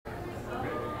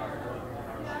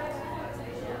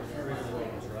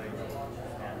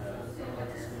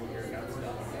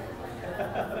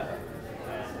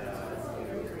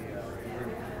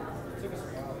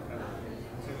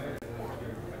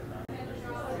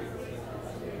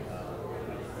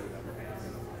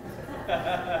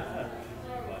But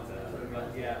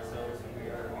yeah, so we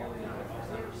are nearly almost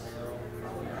there.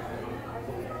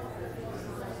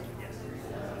 Yes.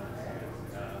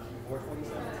 For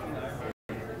 2017, I heard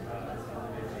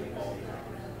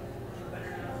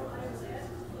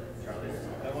Charlie,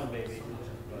 that one baby,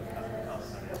 but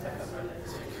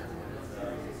it's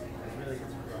really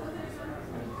just growing.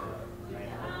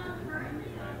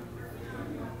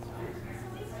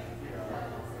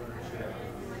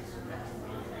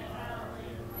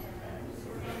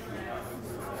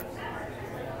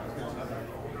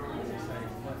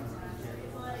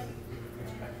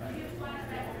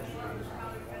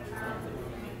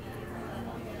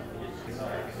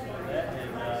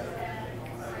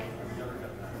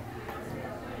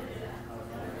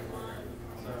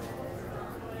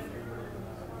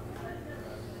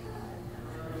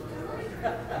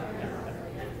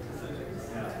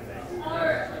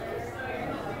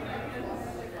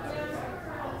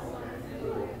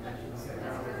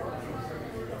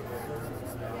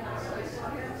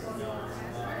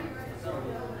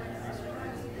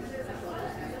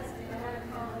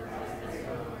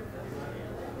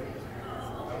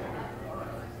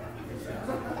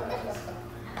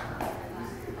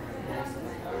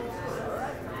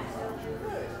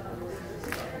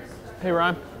 Hey,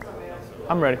 Ryan.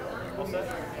 I'm ready. All set?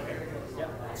 Okay. Yeah.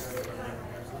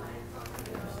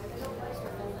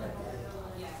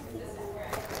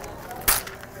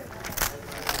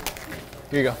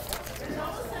 Here you go.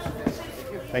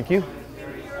 Thank you.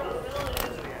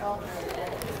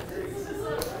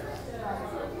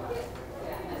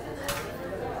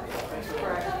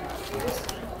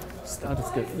 I'll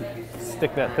just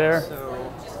stick that there.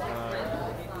 So,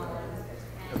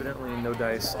 evidently no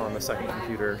dice on the second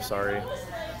computer, sorry.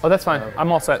 Oh, that's fine. I'm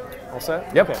all set. All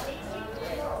set? Yep. Okay.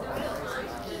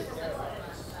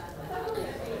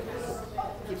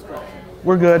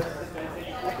 We're good.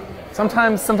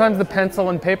 Sometimes the pencil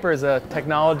and paper is a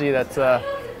technology that's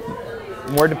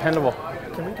more dependable.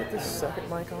 Can we get this second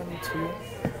mic on too?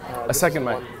 A second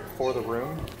mic? For the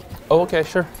room. Oh, okay,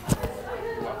 sure.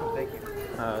 Thank you.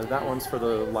 That one's for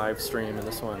the live stream, and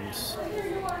this one's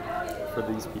for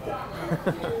these people.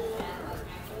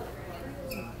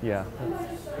 Yeah,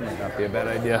 that might not be a bad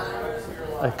idea.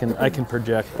 I can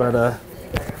project, but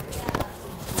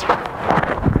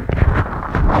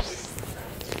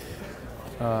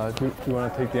do you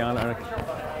want to take the honor?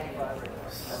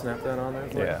 Snap that on there?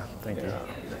 Yeah, thank you.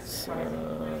 It's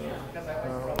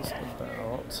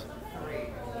about.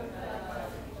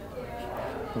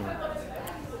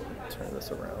 Turn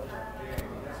this around.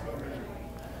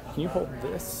 Can you hold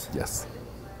this? Yes.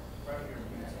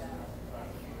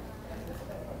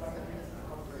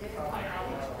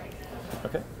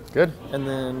 Okay. Good. And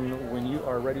then when you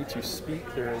are ready to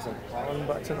speak, there is an on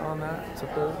button on that to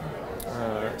hold.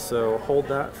 So hold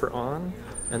that for on,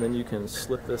 and then you can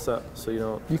slip this up so you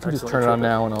don't. You can just turn it on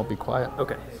now, and I'll be quiet.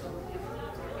 Okay.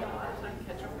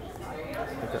 I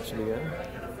think that should be good.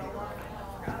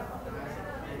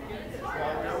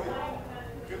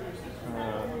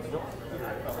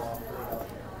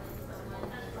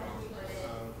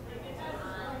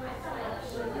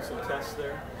 Do some tests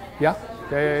there. Yeah.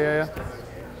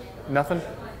 Nothing?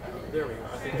 There we go.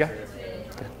 I think Okay.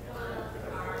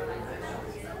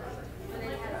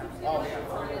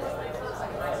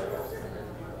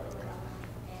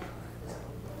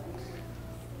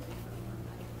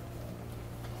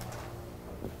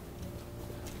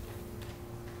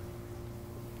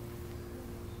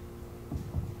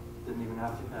 Didn't even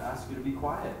have to ask you to be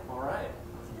quiet. All right.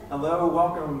 Hello,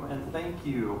 welcome, and thank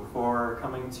you for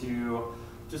coming to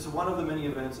just one of the many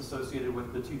events associated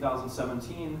with the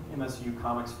 2017 MSU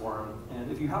Comics Forum.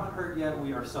 And if you haven't heard yet,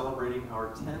 we are celebrating our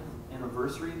 10th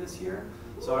anniversary this year.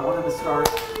 So I wanted to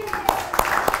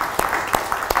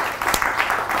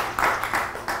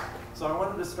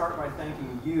start by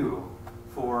thanking you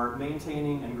for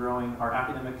maintaining and growing our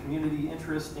academic community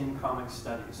interest in comics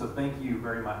study. So thank you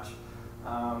very much.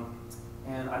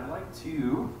 And I'd like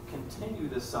to continue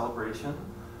this celebration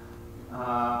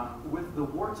with the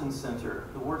Wharton Center.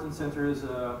 The Wharton Center is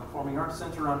a performing arts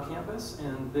center on campus,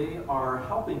 and they are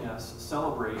helping us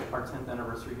celebrate our 10th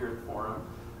anniversary here at the Forum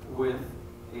with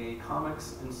a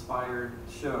comics-inspired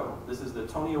show. This is the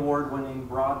Tony Award-winning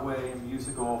Broadway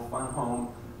musical Fun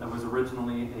Home that was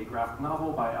originally a graphic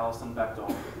novel by Alison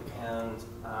Bechdel. And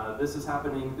this is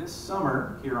happening this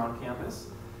summer here on campus.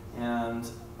 And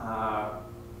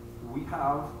we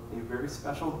have a very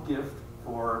special gift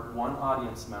for one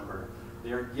audience member.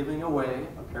 They are giving away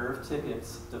a pair of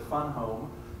tickets to Fun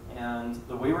Home. And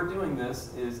the way we're doing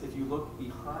this is if you look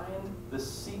behind the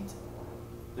seat,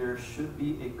 there should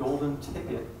be a golden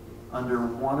ticket under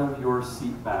one of your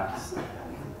seat backs.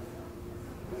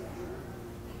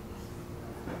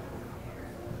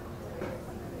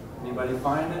 Anybody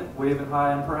find it? Wave it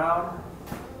high and proud.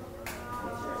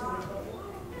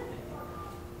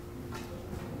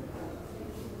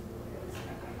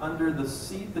 Under the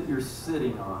seat that you're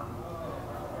sitting on.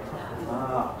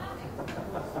 Ah.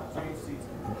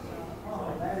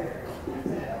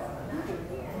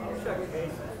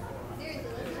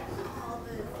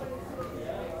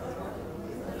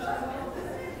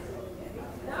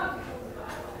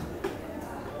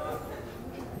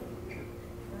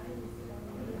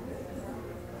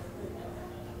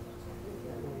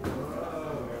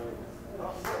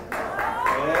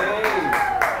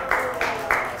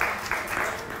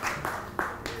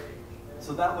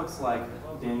 So that looks like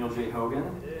Daniel J.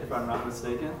 Hogan, if I'm not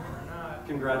mistaken.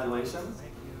 Congratulations.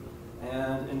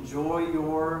 And enjoy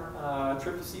your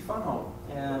trip to see Fun Home.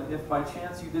 And if by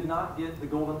chance you did not get the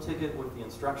golden ticket with the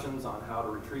instructions on how to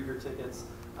retrieve your tickets,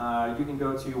 you can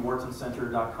go to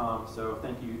whartoncenter.com. So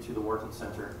thank you to the Wharton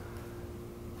Center.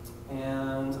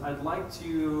 And I'd like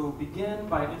to begin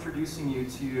by introducing you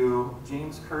to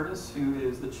James Curtis, who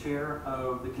is the chair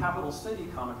of the Capital City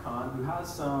Comic Con, who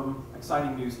has some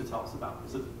exciting news to tell us about.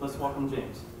 So let's welcome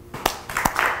James.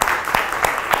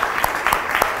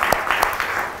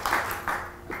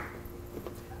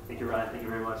 Thank you, Ryan. Thank you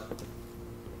very much.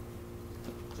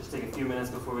 Just take a few minutes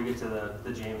before we get to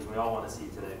the James we all want to see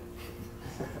today.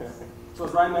 So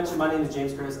as Ryan mentioned, my name is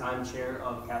James Curtis. I'm chair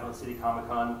of Capital City Comic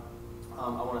Con.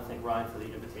 I want to thank Ryan for the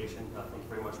invitation. Thank you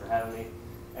very much for having me.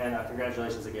 And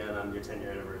congratulations again on your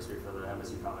 10-year anniversary for the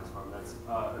MSU Comics Forum. That's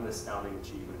an astounding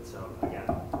achievement. So again,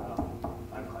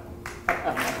 I'm glad.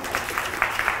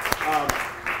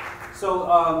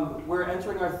 We're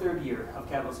entering our third year of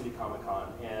Capital City Comic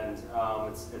Con, and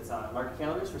it's on market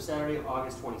calendars for Saturday,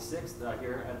 August 26th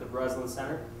here at the Breslin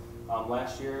Center.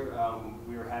 Last year,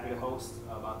 we were happy to host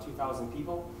about 2,000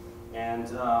 people. And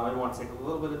I want to take a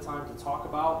little bit of time to talk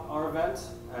about our event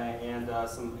and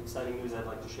some exciting news I'd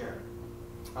like to share.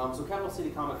 So Capital City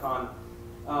Comic Con,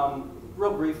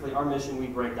 real briefly, our mission we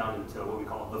break down into what we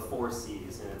call the 4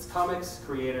 C's. And it's comics,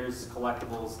 creators,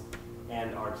 collectibles,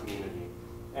 and our community.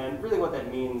 And really what that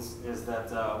means is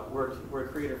that we're a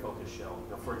creator-focused show. You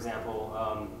know, for example,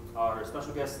 our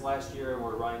special guests last year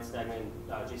were Ryan Stegman,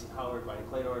 Jason Howard, Ryan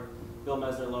Claytor, Bill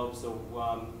Mesner-Loeb. So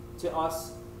to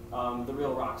us, the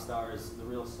real rock stars, the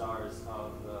real stars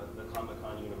of the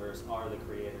Comic-Con universe are the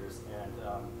creators. And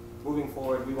moving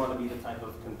forward, we want to be the type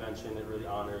of convention that really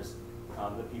honors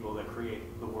the people that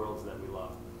create the worlds that we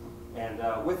love. And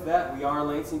with that, we are a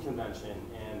Lansing convention.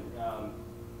 And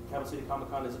Capital City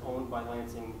Comic-Con is owned by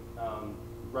Lansing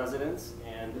residents.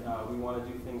 And we want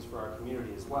to do things for our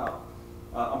community as well.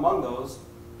 Among those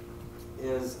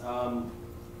is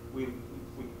we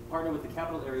partner with the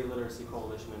Capital Area Literacy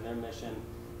Coalition and their mission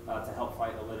to help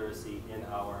fight illiteracy in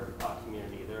our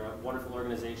community. They're a wonderful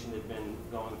organization. They've been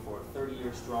going for 30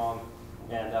 years strong,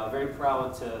 and very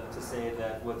proud to say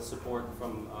that with support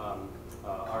from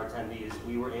our attendees,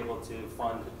 we were able to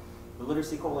fund the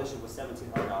Literacy Coalition with $1,700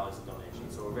 in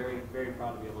donations. So we're very, very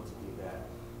proud to be able to do that.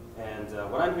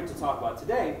 And what I'm here to talk about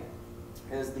today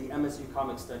is the MSU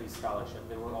Comic Studies Scholarship.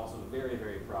 They were also very,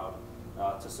 very proud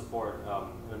to support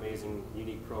an amazing,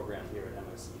 unique program here at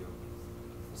MSU.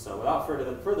 So without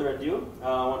further ado,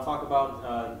 I want to talk about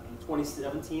the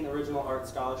 2017 Original Art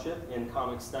Scholarship in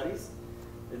Comic Studies.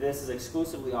 This is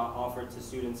exclusively offered to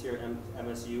students here at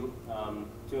MSU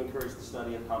to encourage the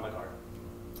study of comic art.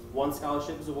 One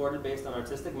scholarship is awarded based on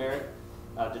artistic merit,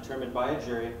 determined by a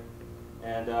jury.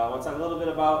 And I want to talk a little bit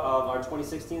about our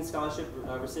 2016 scholarship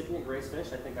recipient, Grace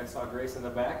Fish. I think I saw Grace in the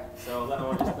back. So let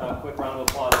me just a quick round of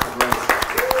applause for Grace.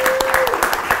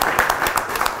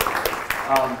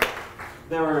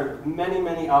 There were many,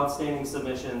 many outstanding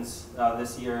submissions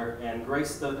this year, and Grace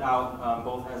stood out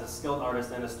both as a skilled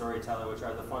artist and a storyteller, which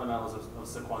are the fundamentals of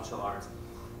sequential art.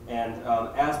 And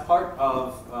as part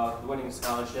of winning the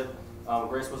scholarship,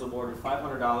 Grace was awarded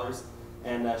 $500,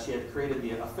 and she had created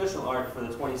the official art for the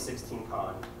 2016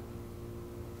 con,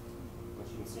 which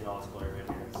you can see in all its glory right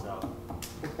here. So.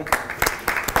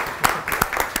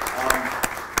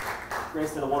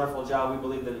 Grace did a wonderful job. We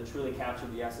believe that it truly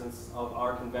captured the essence of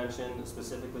our convention,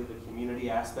 specifically the community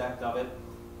aspect of it,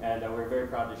 and we're very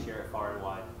proud to share it far and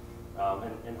wide,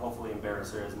 and hopefully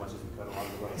embarrass her as much as we could along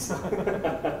the way.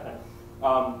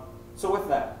 So with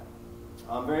that,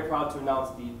 I'm very proud to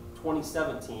announce the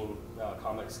 2017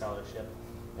 Comic Scholarship,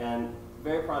 and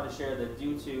very proud to share that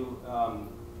due to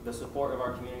the support of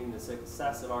our community and the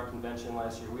success of our convention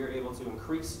last year, we were able to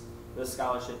increase the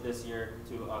scholarship this year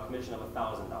to a commission of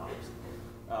 $1,000.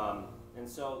 And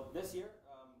so this year,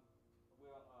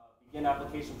 begin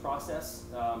application process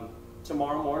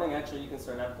tomorrow morning. Actually, you can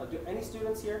start applying. Any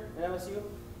students here at MSU?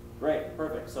 Great,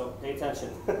 perfect. So pay attention.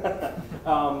 The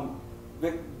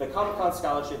Comic-Con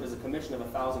Scholarship is a commission of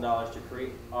 $1,000 to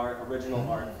create our original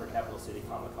art for Capital City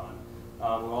Comic-Con.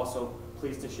 We're also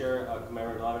pleased to share a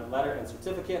commemorative letter and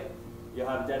certificate. You'll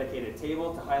have a dedicated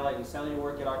table to highlight and sell your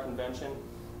work at our convention.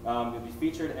 You'll be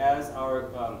featured as our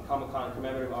Comic-Con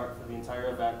commemorative art for the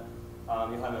entire event.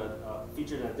 You'll have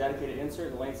featured in a dedicated insert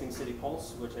in the Lansing City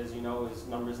Pulse, which, as you know, is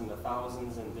numbers in the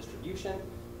thousands in distribution.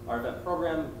 Our event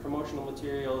program, promotional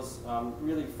materials,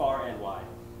 really far and wide.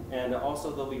 And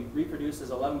also they'll be reproduced as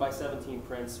 11x17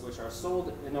 prints, which are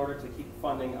sold in order to keep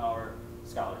funding our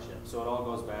scholarship. So it all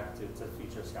goes back to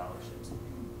future scholarships.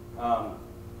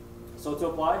 So to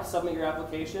apply, submit your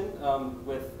application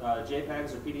with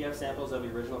JPEGs or PDF samples of the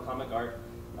original comic art.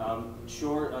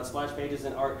 Splash pages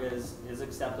and art is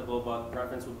acceptable, but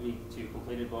preference would be to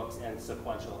completed books and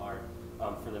sequential art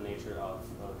for the nature of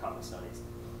comic studies.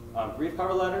 Brief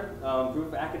cover letter, proof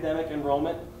of academic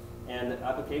enrollment, and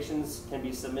applications can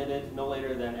be submitted no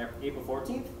later than April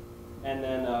 14th, and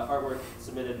then artwork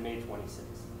submitted May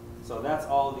 26th. So that's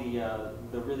all the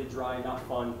really dry, not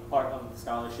fun part of the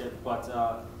scholarship. But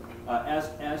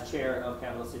as chair of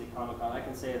Capital City Comic-Con, I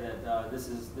can say that this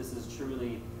is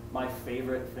truly my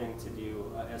favorite thing to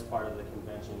do as part of the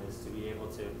convention, is to be able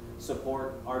to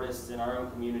support artists in our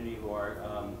own community who are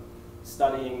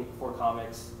studying for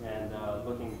comics and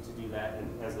looking to do that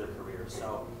as their career.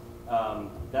 So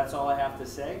that's all I have to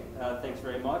say. Thanks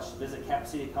very much. Visit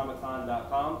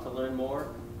capcitycomiccon.com to learn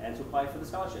more and to apply for the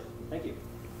scholarship. Thank you.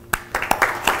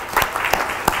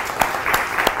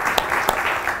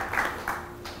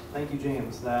 Thank you,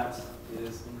 James. That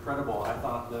is incredible. I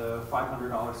thought the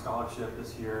 $500 scholarship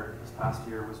this past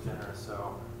year was generous.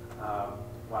 So,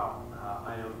 wow,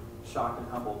 I am shocked and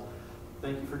humbled.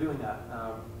 Thank you for doing that.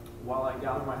 While I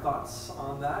gather my thoughts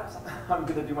on that, I'm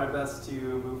going to do my best to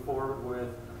move forward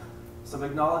with some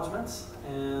acknowledgments.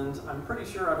 And I'm pretty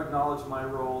sure I've acknowledged my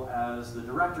role as the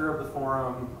director of the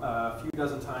forum a few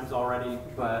dozen times already,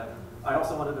 but I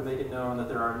also wanted to make it known that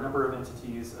there are a number of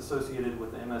entities associated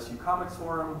with the MSU Comics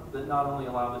Forum that not only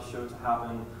allow this show to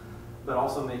happen, but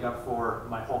also make up for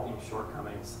my hulking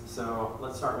shortcomings. So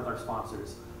let's start with our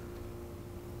sponsors.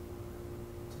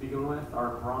 To begin with,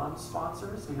 our bronze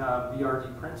sponsors, we have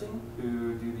VRD Printing,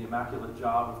 who do the immaculate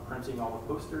job of printing all the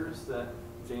posters that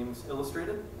James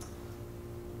illustrated.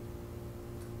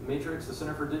 Matrix, the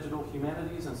Center for Digital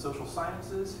Humanities and Social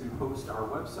Sciences, who host our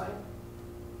website.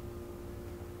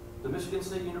 The Michigan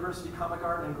State University Comic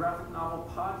Art and Graphic Novel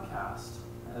Podcast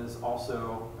is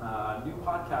also a new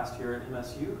podcast here at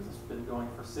MSU. It's been going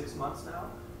for 6 months now,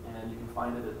 and you can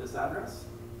find it at this address.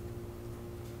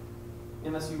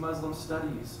 MSU Muslim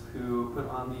Studies, who put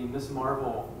on the Miss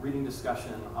Marvel reading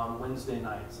discussion on Wednesday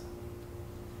nights.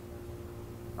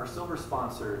 Our silver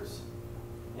sponsors,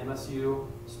 MSU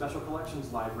Special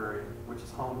Collections Library, which is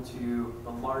home to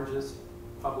the largest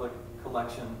public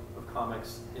collection of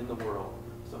comics in the world.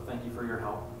 So thank you for your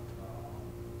help.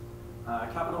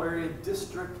 Capital Area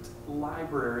District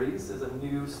Libraries is a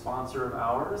new sponsor of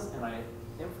ours, and I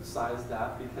emphasize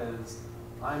that because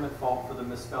I'm at fault for the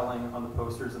misspelling on the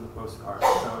posters and the postcards.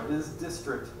 So it is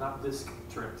district, not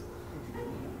district.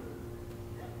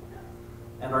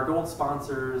 And our gold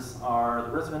sponsors are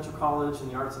the Residential College in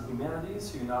the Arts and Humanities,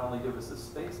 who not only give us this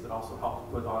space, but also help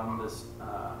put on this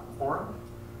forum.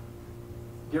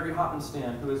 Gary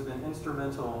Hoppenstand, who has been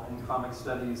instrumental in comic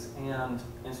studies and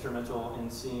instrumental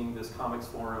in seeing this comics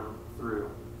forum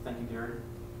through. Thank you, Gary.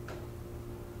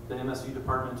 The MSU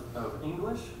Department of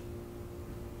English.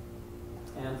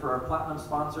 And for our platinum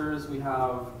sponsors, we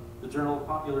have the Journal of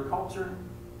Popular Culture,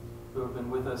 who have been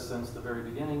with us since the very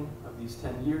beginning of these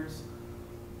 10 years.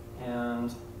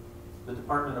 And the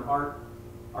Department of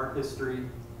Art History,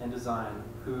 and Design,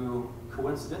 who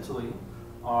coincidentally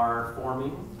are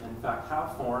forming, in fact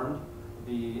have formed,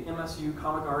 the MSU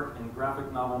Comic Art and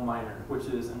Graphic Novel minor, which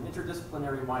is an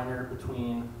interdisciplinary minor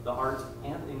between the art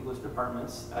and English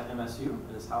departments at MSU.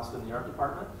 It is housed in the art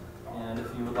department. And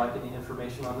if you would like any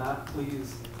information on that,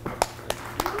 please.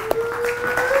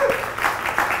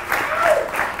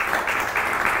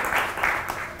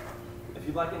 If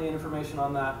you'd like any information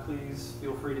on that, please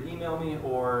feel free to email me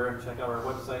or check out our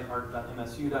website,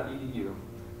 art.msu.edu.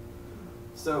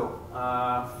 So,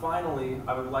 finally,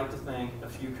 I would like to thank a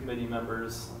few committee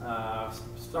members,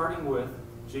 starting with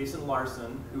Jason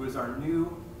Larson, who is our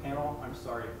new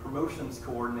promotions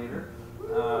coordinator.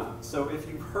 So if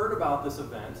you've heard about this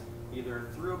event, either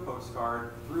through a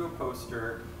postcard, through a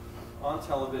poster, on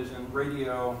television,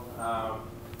 radio,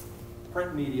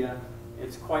 print media,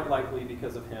 it's quite likely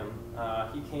because of him.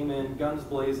 He came in guns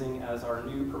blazing as our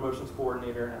new promotions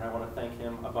coordinator, and I want to thank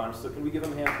him a bunch. So can we give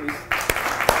him a hand, please?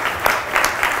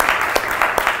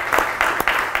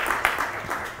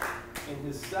 In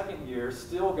his second year,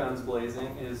 still guns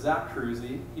blazing, is Zach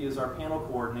Cruzy. He is our panel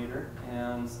coordinator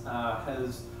and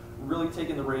has really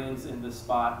taken the reins in this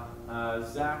spot.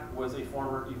 Zach was a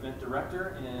former event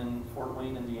director in Fort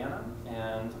Wayne, Indiana,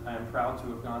 and I am proud to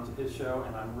have gone to his show,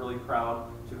 and I'm really proud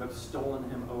to have stolen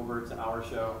him over to our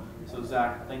show. So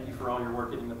Zach, thank you for all your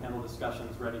work getting the panel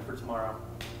discussions ready for tomorrow.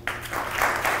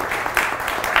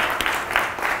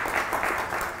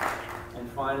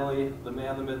 And finally, the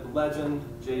man, the myth, the legend,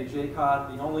 Jay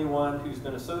Jaycott, the only one who's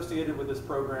been associated with this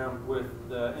program with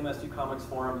the MSU Comics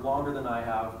Forum longer than I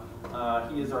have.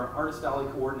 He is our Artist Alley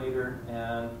coordinator,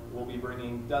 and we'll be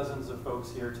bringing dozens of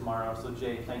folks here tomorrow. So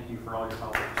Jay, thank you for all your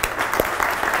help.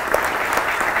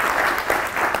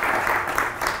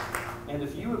 And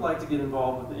if you would like to get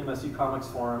involved with the MSU Comics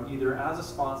Forum, either as a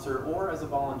sponsor or as a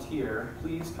volunteer,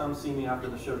 please come see me after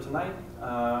the show tonight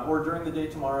or during the day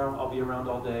tomorrow. I'll be around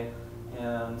all day.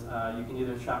 And you can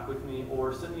either chat with me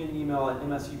or send me an email at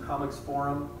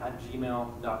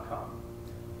msucomicsforum@gmail.com.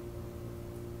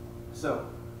 So,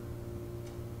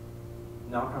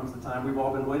 now comes the time we've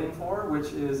all been waiting for,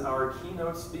 which is our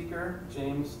keynote speaker,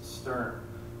 James Stern,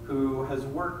 who has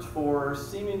worked for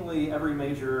seemingly every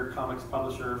major comics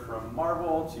publisher from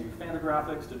Marvel to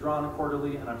Fantagraphics to Drawn and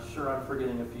Quarterly, and I'm sure I'm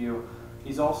forgetting a few.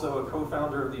 He's also a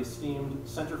co-founder of the esteemed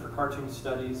Center for Cartoon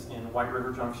Studies in White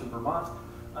River Junction, Vermont,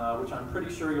 which I'm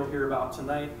pretty sure you'll hear about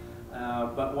tonight.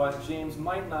 But what James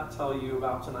might not tell you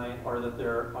about tonight are that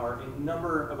there are a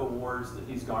number of awards that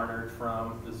he's garnered,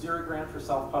 from the Zurich Grant for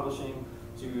Self-Publishing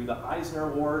to the Eisner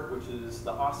Award, which is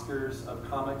the Oscars of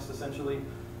comics, essentially.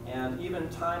 And even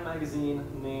Time magazine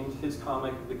named his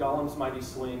comic, The Golem's Mighty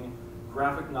Swing,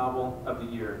 Graphic Novel of the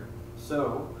Year.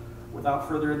 So, without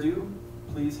further ado,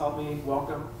 please help me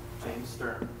welcome James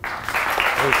Stern.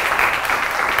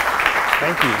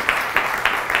 Thank you.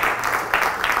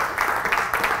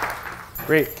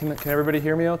 Great. Can everybody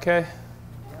hear me okay?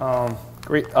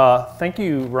 Great. Thank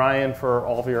you, Ryan, for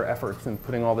all of your efforts in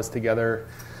putting all this together.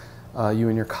 You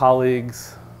and your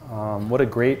colleagues. What a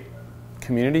great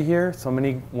community here. So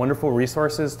many wonderful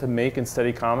resources to make and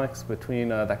study comics between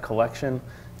that collection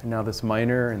and now this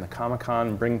minor and the Comic-Con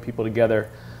and bringing people together.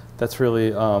 That's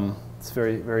really, it's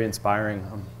very, very inspiring.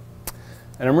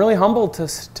 And I'm really humbled to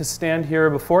stand here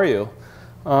before you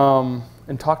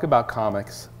and talk about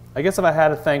comics. I guess if I had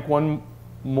to thank one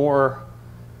more,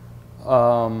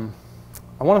 I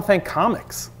want to thank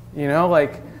comics, you know,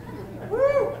 like,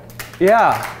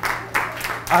 yeah.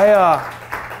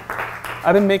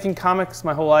 I've been making comics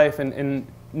my whole life, and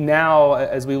now,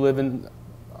 as we live in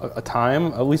a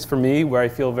time, at least for me, where I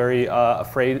feel very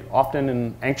afraid often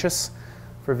and anxious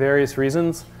for various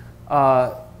reasons,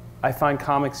 I find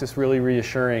comics just really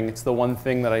reassuring. It's the one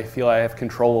thing that I feel I have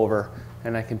control over,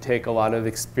 and I can take a lot of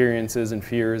experiences and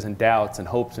fears and doubts and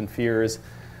hopes and fears,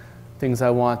 things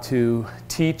I want to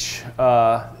teach,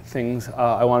 things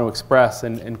I want to express,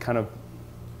 and kind of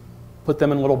put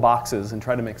them in little boxes and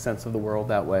try to make sense of the world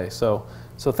that way. So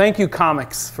thank you,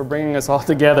 comics, for bringing us all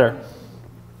together.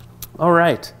 All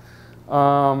right.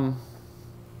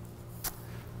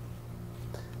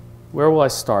 Where will I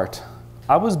start?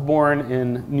 I was born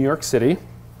in New York City,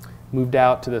 moved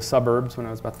out to the suburbs when I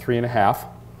was about 3.5.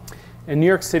 And New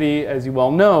York City, as you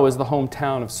well know, is the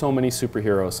hometown of so many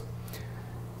superheroes.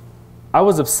 I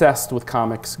was obsessed with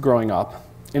comics growing up.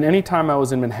 And any time I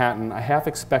was in Manhattan, I half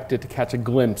expected to catch a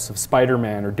glimpse of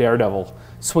Spider-Man or Daredevil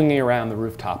swinging around the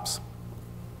rooftops.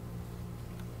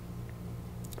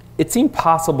 It seemed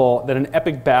possible that an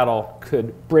epic battle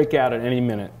could break out at any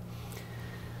minute.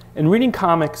 And reading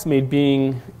comics made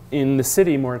being in the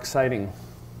city more exciting.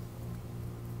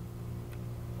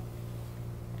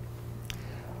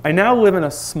 I now live in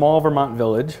a small Vermont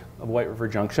village of White River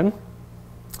Junction.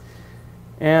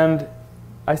 And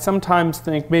I sometimes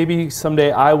think maybe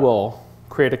someday I will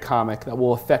create a comic that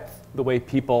will affect the way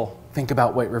people think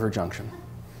about White River Junction.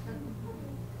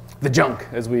 The junk,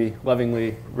 as we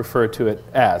lovingly refer to it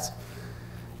as.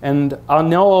 And I'll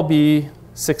know I'll be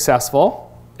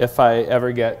successful if I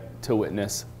ever get to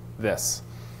witness this.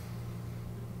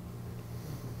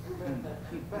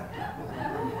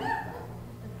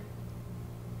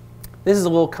 This is a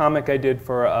little comic I did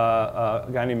for a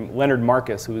guy named Leonard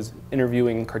Marcus, who was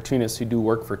interviewing cartoonists who do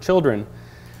work for children's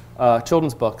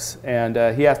books. And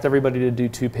he asked everybody to do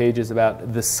 2 pages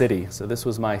about the city. So this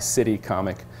was my city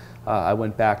comic. I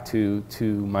went back to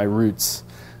my roots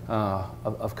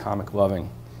of comic loving.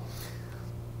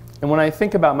 And when I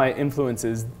think about my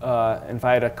influences, and if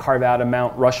I had to carve out a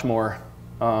Mount Rushmore,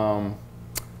 Charles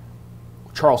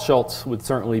Schulz would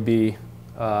certainly be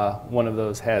one of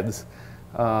those heads.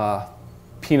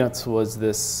 Peanuts was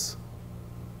this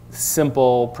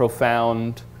simple,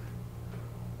 profound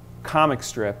comic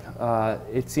strip.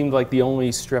 It seemed like the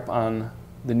only strip on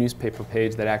the newspaper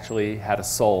page that actually had a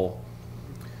soul.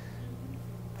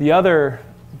 The other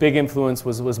big influence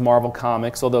was Marvel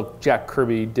Comics, although Jack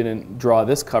Kirby didn't draw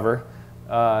this cover.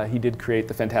 He did create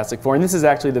the Fantastic Four, and this is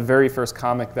actually the very first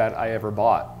comic that I ever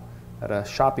bought at a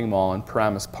shopping mall in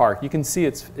Paramus Park. You can see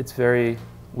it's very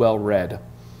well read.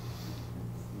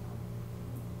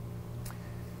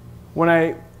 When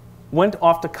I went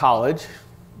off to college,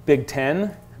 Big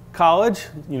Ten college,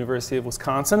 University of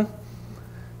Wisconsin,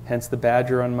 hence the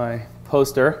badger on my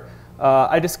poster,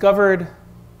 I discovered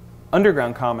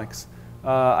underground comics.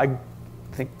 I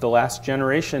think the last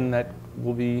generation that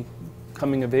will be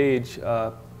coming of age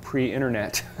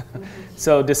pre-internet.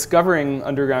 So discovering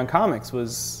underground comics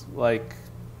was like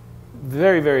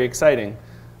very, very exciting.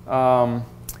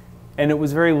 And it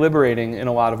was very liberating in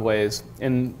a lot of ways.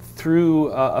 And through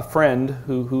a friend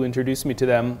who introduced me to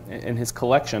them in his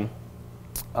collection,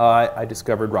 I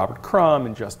discovered Robert Crumb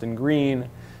and Justin Green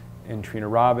and Trina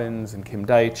Robbins and Kim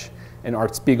Deitch and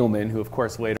Art Spiegelman, who of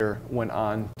course later went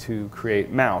on to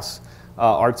create Mouse.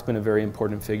 Art's been a very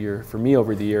important figure for me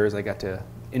over the years. I got to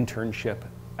internship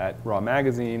at Raw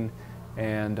Magazine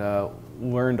and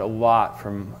learned a lot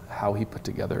from how he put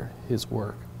together his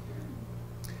work.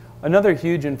 Another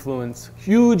huge influence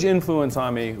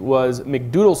on me was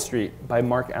McDoodle Street by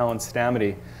Mark Allen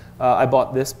Stamety. I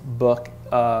bought this book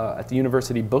at the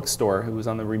university bookstore. It was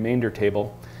on the remainder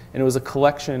table. And it was a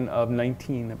collection of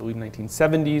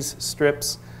 1970s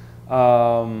strips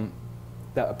that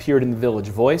appeared in the Village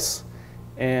Voice.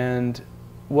 And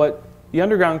what the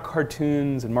underground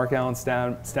cartoons and Mark Allen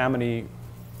Stamety,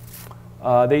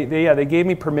 they gave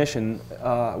me permission.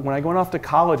 When I went off to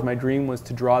college, my dream was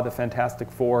to draw the Fantastic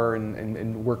Four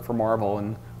and work for Marvel.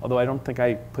 And although I don't think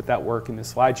I put that work in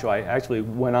this slideshow, I actually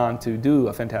went on to do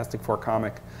a Fantastic Four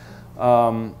comic.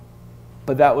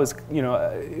 But that was,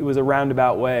 it was a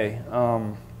roundabout way.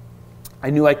 I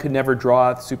knew I could never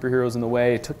draw superheroes in the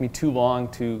way. It took me too long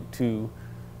to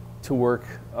work.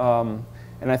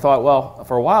 And I thought, well,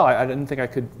 for a while, I didn't think I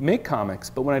could make comics.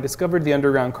 But when I discovered the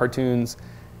underground cartoons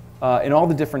in all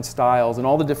the different styles and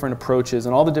all the different approaches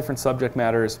and all the different subject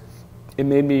matters, it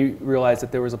made me realize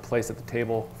that there was a place at the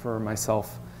table for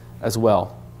myself as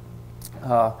well.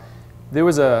 There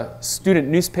was a student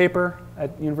newspaper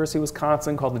at University of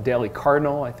Wisconsin called the Daily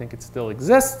Cardinal. I think it still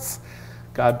exists.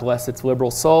 God bless its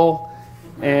liberal soul.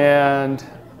 And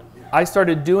I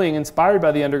started doing, inspired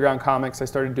by the underground comics, I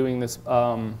started doing this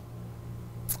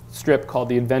strip called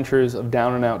The Adventures of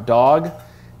Down and Out Dog.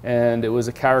 And it was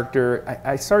a character,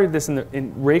 I started this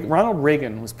Ronald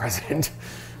Reagan was president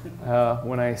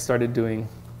when I started doing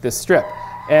this strip.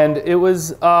 And it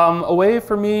was a way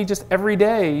for me just every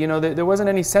day, there wasn't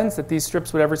any sense that these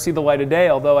strips would ever see the light of day,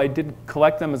 although I did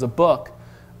collect them as a book.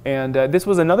 And this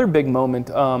was another big moment.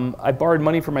 I borrowed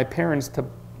money from my parents to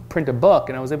print a book,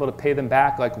 and I was able to pay them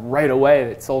back like right away.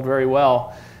 It sold very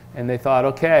well. And they thought,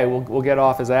 okay, we'll get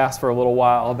off his ass for a little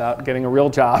while about getting a real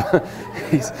job.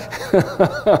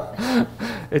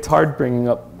 It's hard bringing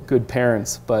up good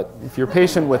parents, but if you're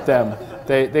patient with them,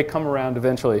 they come around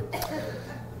eventually.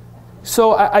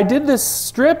 So I did this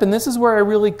strip, and this is where I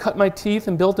really cut my teeth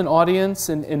and built an audience,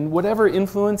 and whatever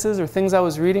influences or things I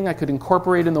was reading, I could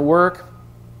incorporate in the work.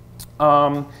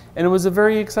 And it was a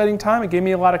very exciting time. It gave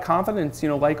me a lot of confidence,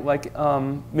 like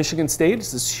Michigan State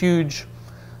is this huge,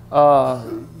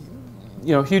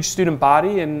 huge student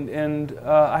body, and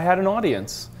I had an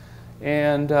audience,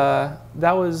 and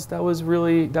that was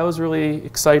really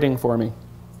exciting for me.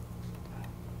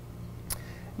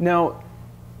 Now,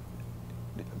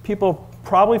 people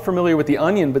probably familiar with The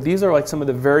Onion, but these are like some of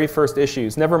the very first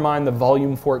issues. Never mind the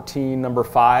volume 14, number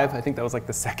 5. I think that was like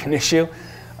the second issue.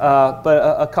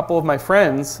 But a couple of my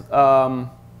friends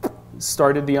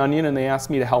started The Onion, and they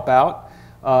asked me to help out.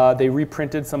 They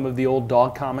reprinted some of the old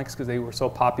dog comics because they were so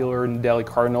popular in the Daily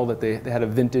Cardinal that they had a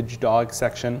vintage dog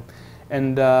section.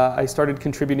 And I started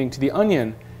contributing to The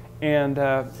Onion. And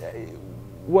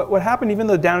what happened, even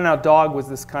though Down and Out Dog was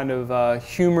this kind of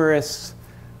humorous,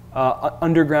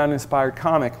 underground-inspired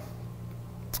comic,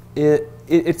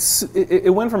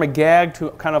 it went from a gag to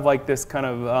kind of like this kind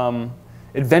of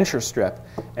adventure strip.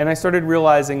 And I started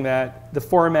realizing that the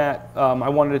format, I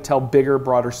wanted to tell bigger,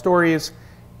 broader stories.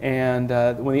 And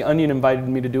when The Onion invited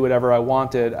me to do whatever I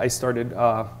wanted, I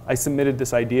submitted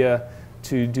this idea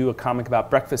to do a comic about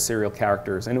breakfast cereal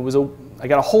characters. And I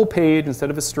got a whole page instead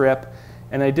of a strip,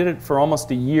 and I did it for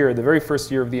almost a year, the very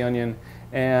first year of The Onion,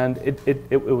 and it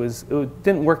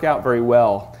didn't work out very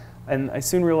well. And I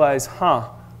soon realized,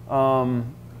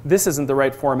 this isn't the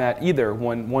right format either,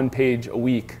 one page a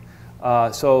week.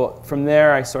 So from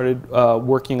there, I started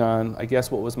working on, I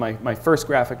guess, what was my first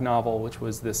graphic novel, which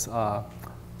was this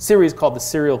series called The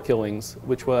Serial Killings,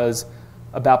 which was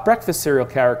about breakfast cereal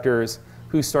characters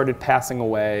who started passing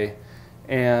away.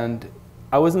 And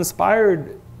I was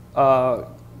inspired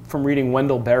from reading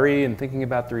Wendell Berry and thinking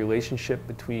about the relationship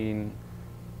between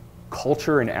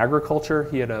culture and agriculture.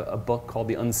 He had a book called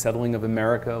The Unsettling of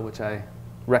America, which I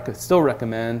still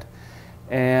recommend.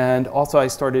 And also I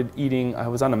started eating, I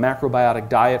was on a macrobiotic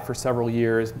diet for several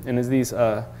years, and as these,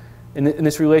 in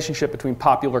this relationship between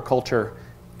popular culture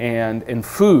and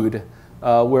food,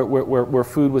 where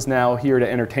food was now here to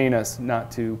entertain us,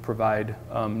 not to provide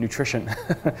nutrition.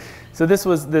 So this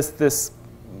was this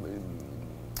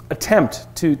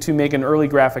attempt to make an early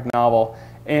graphic novel,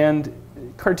 and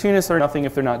cartoonists are nothing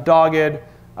if they're not dogged.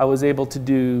 I was able to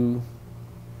do,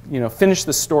 finish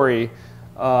the story.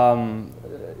 The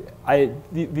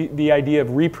idea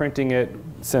of reprinting it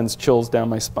sends chills down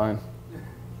my spine.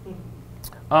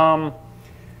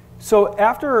 So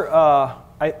after,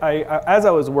 as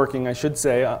I was working, I should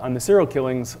say, on the Serial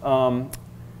Killings,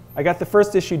 I got the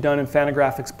first issue done, and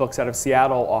Fantagraphics Books out of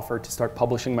Seattle offered to start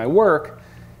publishing my work.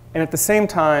 And at the same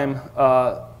time,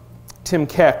 Tim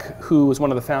Keck, who was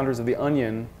one of the founders of The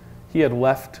Onion, he had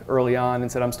left early on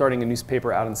and said, I'm starting a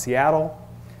newspaper out in Seattle,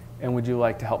 and would you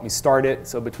like to help me start it?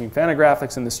 So between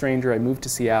Fantagraphics and The Stranger, I moved to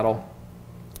Seattle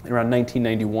in around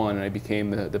 1991, and I became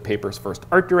the paper's first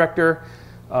art director.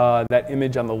 That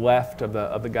image on the left of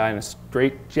the guy in a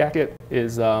straitjacket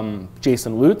is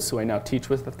Jason Lutz, who I now teach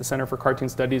with at the Center for Cartoon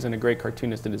Studies and a great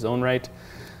cartoonist in his own right.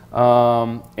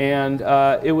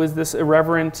 It was this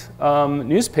irreverent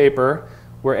newspaper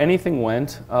where anything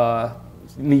went.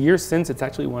 In the years since, it's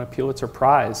actually won a Pulitzer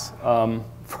Prize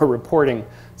for reporting.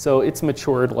 So it's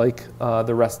matured like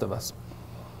the rest of us.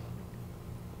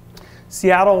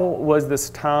 Seattle was this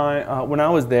time, when I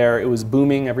was there, it was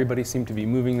booming. Everybody seemed to be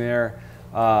moving there.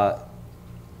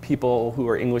 People who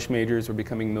are English majors were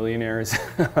becoming millionaires,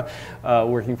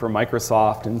 working for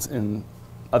Microsoft and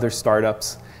other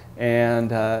startups. And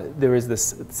there was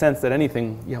this sense that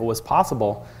anything was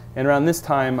possible. And around this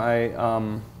time,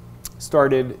 I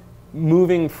started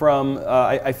moving from,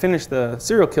 I finished the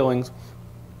Serial Killings,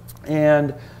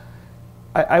 and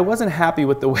I wasn't happy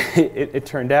with the way it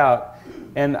turned out.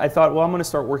 And I thought, well, I'm going to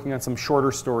start working on some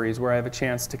shorter stories where I have a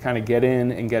chance to kind of get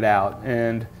in and get out.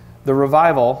 And The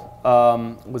Revival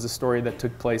was a story that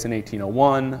took place in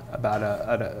 1801 about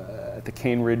at the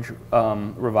Cane Ridge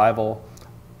revival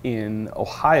in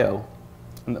Ohio,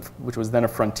 which was then a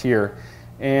frontier.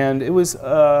 And it was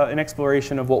an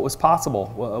exploration of what was possible.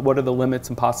 What are the limits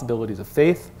and possibilities of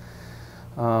faith?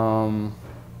 At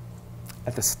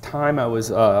this time, I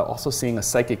was also seeing a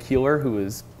psychic healer who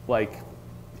was like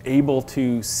able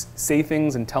to say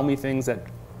things and tell me things that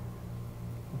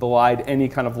belied any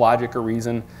kind of logic or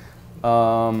reason.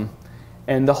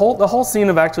 And the whole scene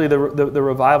of actually the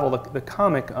revival, the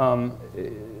comic, the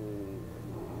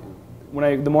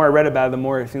more I read about it, the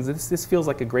more it feels this feels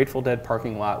like a Grateful Dead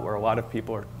parking lot where a lot of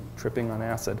people are tripping on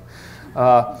acid.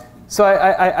 So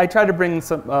I tried to bring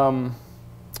some,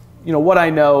 what I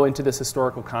know into this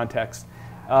historical context.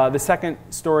 The second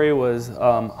story was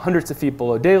Hundreds of Feet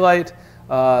Below Daylight.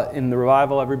 In the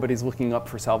revival, everybody's looking up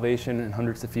for salvation, and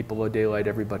Hundreds of Feet Below Daylight,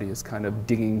 everybody is kind of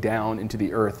digging down into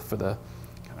the earth for the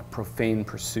kind of profane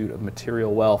pursuit of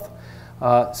material wealth.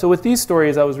 So with these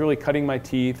stories, I was really cutting my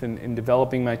teeth and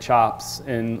developing my chops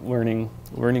and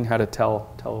learning how to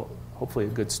tell hopefully a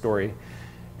good story.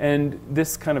 And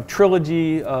this kind of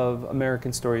trilogy of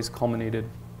American stories culminated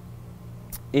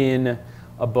in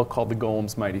a book called The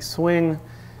Golem's Mighty Swing.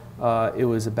 It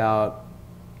was about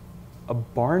a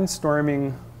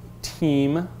barnstorming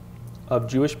team of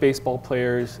Jewish baseball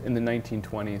players in the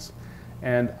 1920s.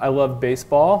 And I love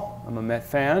baseball. I'm a Met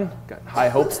fan. Got high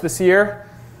hopes this year.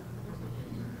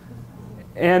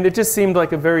 And it just seemed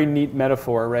like a very neat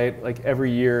metaphor, right? Like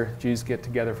every year, Jews get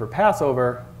together for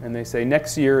Passover, and they say,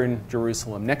 next year in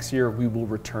Jerusalem, next year we will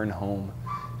return home.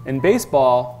 In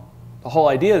baseball, the whole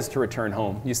idea is to return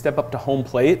home. You step up to home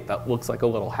plate, that looks like a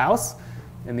little house,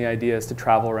 and the idea is to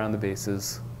travel around the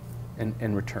bases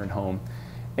and return home.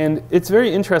 And it's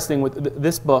very interesting with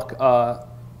this book.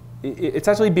 It's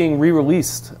actually being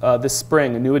re-released this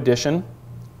spring, a new edition.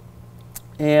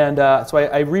 And so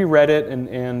I reread it and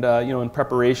in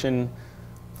preparation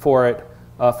for it,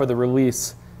 for the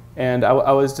release. And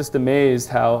I was just amazed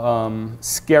how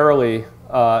scarily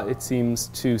it seems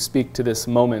to speak to this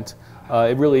moment.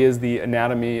 It really is the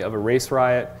anatomy of a race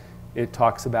riot. It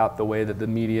talks about the way that the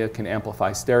media can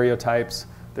amplify stereotypes.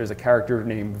 There's a character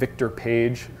named Victor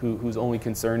Page who's only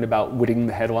concerned about winning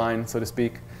the headline, so to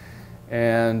speak.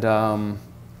 And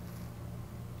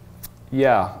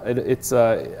yeah, it's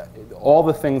all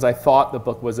the things I thought the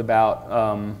book was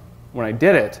about when I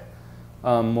did it,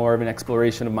 more of an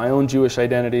exploration of my own Jewish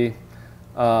identity.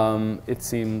 It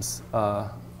seems,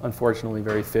 unfortunately,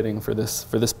 very fitting for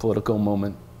this political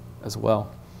moment as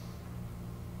well.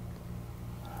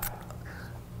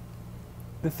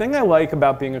 The thing I like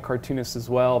about being a cartoonist as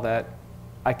well, that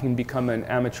I can become an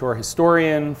amateur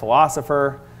historian,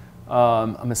 philosopher,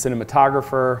 I'm a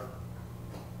cinematographer,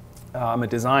 I'm a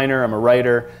designer, I'm a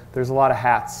writer. There's a lot of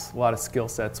hats, a lot of skill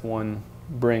sets one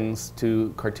brings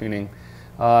to cartooning.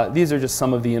 These are just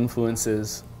some of the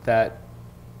influences that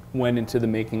went into the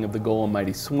making of the Golem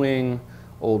Mighty Swing,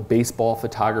 old baseball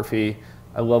photography.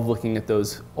 I love looking at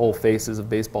those old faces of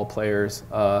baseball players.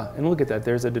 And look at that,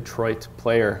 there's a Detroit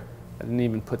player. I didn't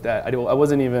even put that, I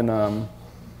wasn't even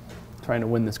trying to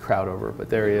win this crowd over, but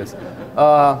there he is.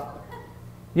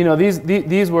 You know,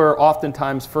 these were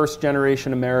oftentimes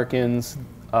first-generation Americans.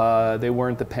 They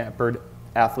weren't the pampered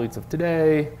athletes of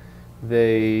today.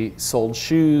 They sold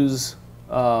shoes,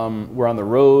 were on the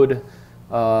road,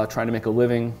 trying to make a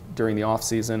living during the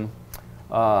off-season.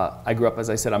 I grew up,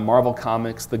 as I said, on Marvel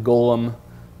Comics. The Golem,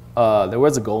 there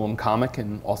was a Golem comic,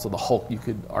 and also the Hulk, you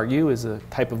could argue, is a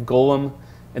type of Golem.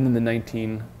 And then the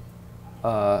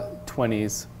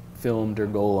 1920s film Der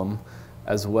Golem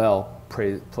as well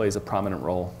plays a prominent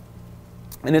role.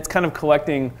 And it's kind of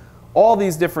collecting all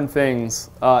these different things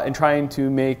and trying to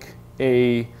make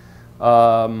a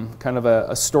kind of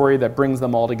a story that brings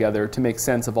them all together to make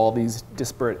sense of all these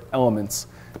disparate elements.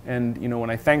 And you know, when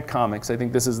I thank comics, I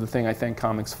think this is the thing I thank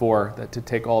comics for, that to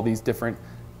take all these different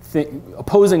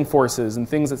opposing forces and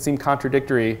things that seem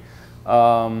contradictory,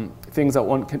 things that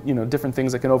one can, you know, different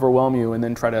things that can overwhelm you, and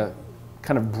then try to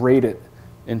kind of braid it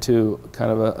into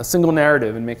kind of a single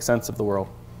narrative and make sense of the world.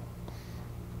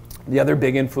 The other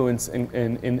big influence in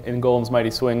Golem's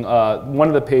Mighty Swing, one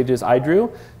of the pages I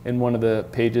drew, and one of the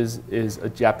pages is a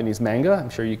Japanese manga. I'm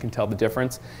sure you can tell the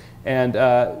difference. And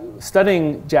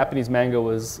studying Japanese manga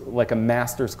was like a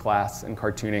master's class in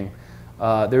cartooning.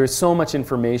 There is so much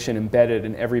information embedded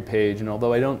in every page, and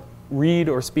although I don't read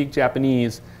or speak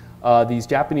Japanese, these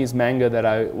Japanese manga that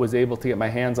I was able to get my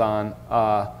hands on,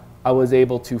 I was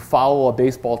able to follow a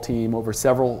baseball team over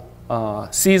several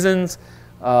seasons,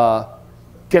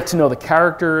 get to know the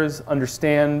characters,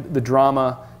 understand the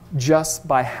drama, just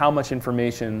by how much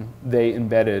information they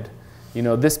embedded. You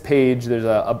know, this page, there's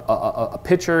a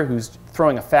pitcher who's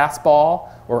throwing a fastball,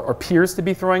 or appears to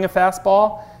be throwing a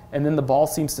fastball, and then the ball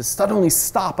seems to suddenly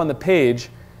stop on the page,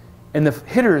 and the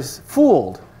hitter's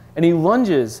fooled, and he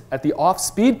lunges at the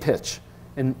off-speed pitch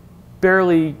and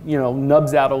barely, you know,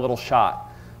 nubs out a little shot.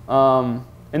 And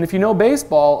if you know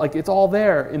baseball, like, it's all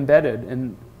there embedded,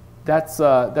 and that's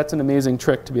an amazing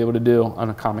trick to be able to do on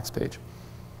a comics page.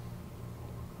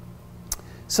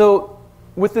 So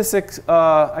with this,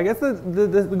 I guess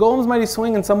the Golem's Mighty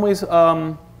Swing in some ways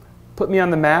put me on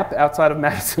the map outside of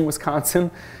Madison,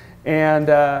 Wisconsin. And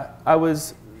I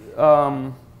was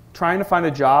trying to find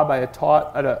a job. I had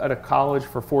taught at a college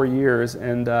for 4 years,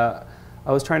 and I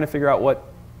was trying to figure out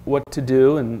what to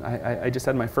do. And I just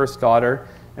had my first daughter,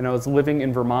 and I was living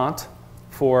in Vermont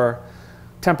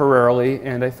temporarily,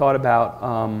 and I thought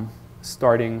about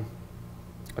starting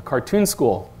a cartoon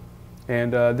school.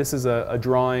 And this is a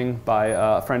drawing by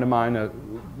a friend of mine, a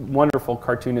wonderful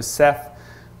cartoonist, Seth,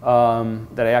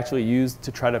 that I actually used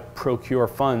to try to procure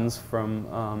funds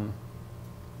from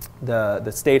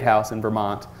the State House in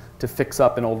Vermont to fix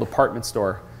up an old department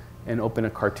store and open a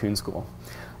cartoon school.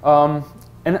 And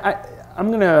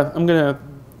I'm gonna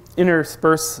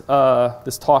intersperse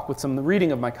this talk with some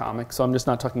reading of my comics, so I'm just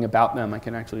not talking about them. I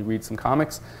can actually read some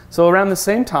comics. So around the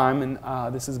same time, and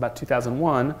this is about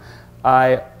 2001,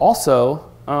 I also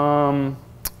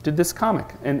did this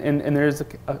comic, and there's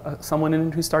someone in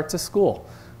it who starts a school.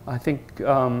 I think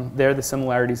there the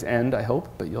similarities end, I hope,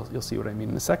 but you'll see what I mean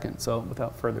in a second. So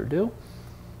without further ado,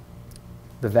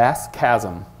 The Vast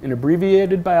Chasm, an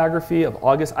abbreviated biography of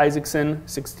August Isaacson,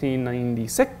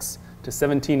 1696 to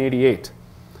 1788.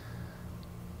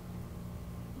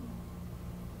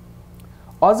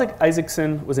 August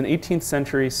Isaacson was an 18th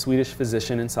century Swedish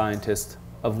physician and scientist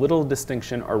of little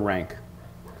distinction or rank.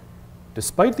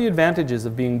 Despite the advantages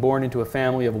of being born into a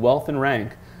family of wealth and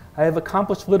rank, I have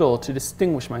accomplished little to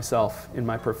distinguish myself in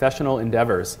my professional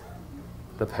endeavors.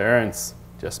 The parents,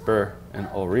 Jesper and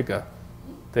Ulrika.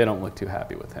 They don't look too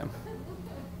happy with him.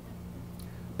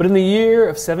 But in the year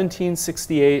of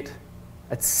 1768,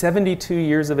 at 72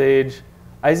 years of age,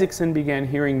 Isaacson began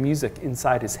hearing music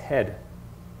inside his head.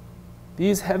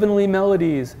 These heavenly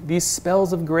melodies, these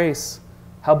spells of grace,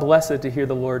 how blessed to hear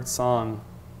the Lord's song,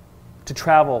 to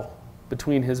travel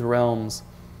between his realms.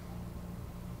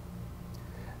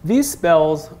 These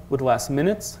spells would last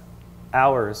minutes,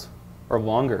 hours, or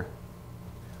longer.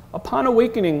 Upon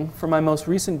awakening from my most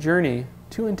recent journey,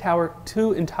 two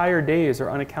entire days are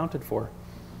unaccounted for.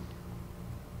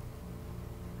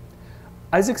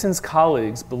 Isaacson's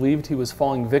colleagues believed he was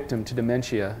falling victim to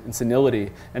dementia and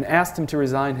senility and asked him to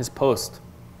resign his post.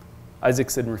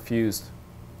 Isaacson refused.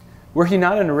 Were he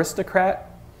not an aristocrat,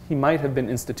 he might have been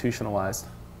institutionalized.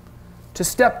 To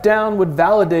step down would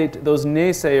validate those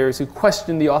naysayers who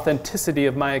questioned the authenticity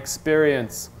of my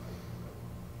experience.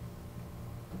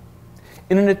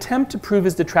 In an attempt to prove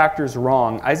his detractors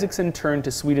wrong, Isaacson turned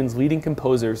to Sweden's leading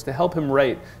composers to help him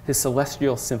write his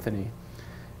Celestial Symphony.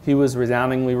 He was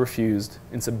resoundingly refused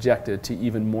and subjected to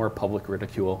even more public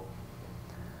ridicule.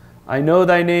 I know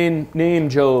thy name,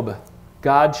 Job.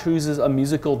 God chooses a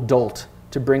musical dolt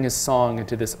to bring his song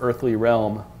into this earthly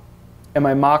realm. Am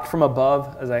I mocked from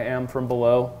above as I am from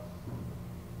below?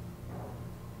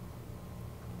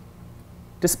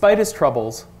 Despite his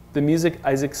troubles, the music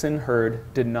Isaacson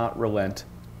heard did not relent,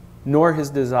 nor his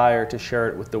desire to share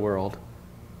it with the world.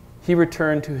 He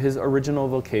returned to his original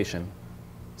vocation,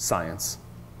 science.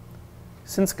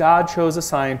 Since God chose a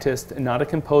scientist and not a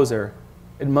composer,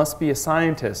 it must be a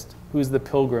scientist who is the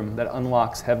pilgrim that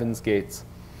unlocks heaven's gates.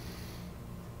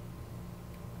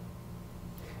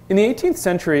 In the 18th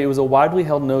century, it was a widely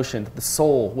held notion that the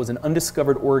soul was an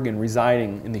undiscovered organ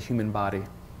residing in the human body.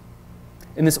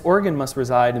 And this organ must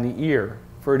reside in the ear,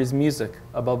 for it is music,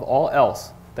 above all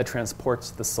else, that transports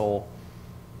the soul.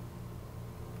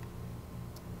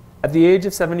 At the age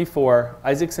of 74,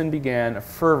 Isaacson began a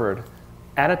fervid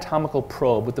anatomical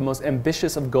probe with the most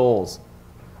ambitious of goals,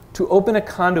 to open a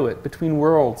conduit between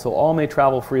worlds so all may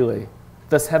travel freely,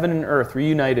 thus heaven and earth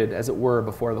reunited as it were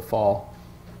before the fall.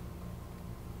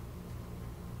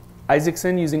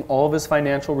 Isaacson, using all of his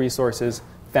financial resources,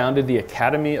 founded the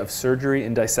Academy of Surgery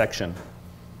and Dissection.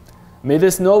 May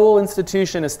this noble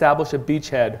institution establish a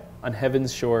beachhead on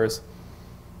heaven's shores.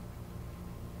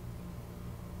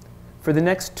 For the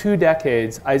next 2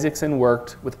 decades, Isaacson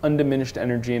worked with undiminished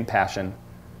energy and passion.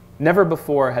 Never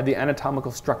before had the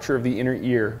anatomical structure of the inner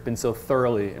ear been so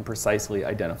thoroughly and precisely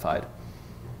identified.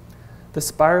 The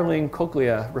spiraling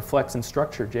cochlea reflects in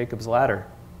structure Jacob's ladder.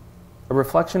 A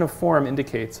reflection of form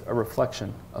indicates a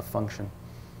reflection of function.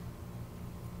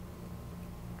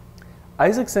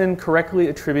 Isaacson correctly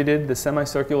attributed the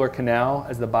semicircular canal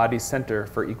as the body's center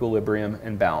for equilibrium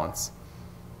and balance.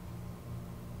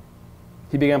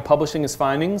 He began publishing his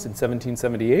findings in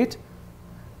 1778.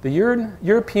 The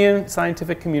European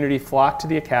scientific community flocked to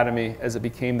the Academy as it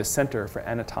became the center for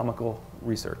anatomical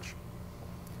research.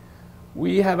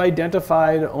 We have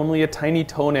identified only a tiny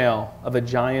toenail of a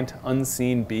giant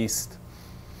unseen beast.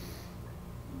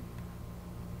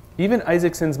 Even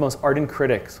Isaacson's most ardent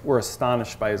critics were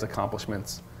astonished by his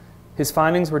accomplishments. His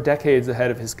findings were decades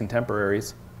ahead of his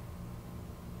contemporaries.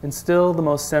 And still the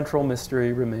most central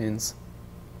mystery remains.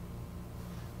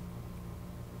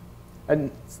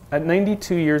 At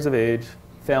 92 years of age,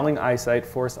 failing eyesight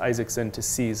forced Isaacson to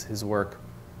seize his work.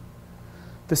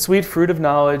 The sweet fruit of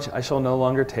knowledge I shall no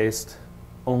longer taste,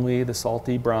 only the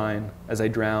salty brine as I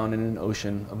drown in an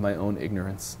ocean of my own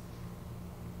ignorance.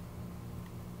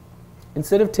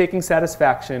 Instead of taking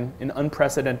satisfaction in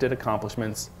unprecedented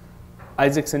accomplishments,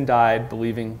 Isaacson died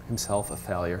believing himself a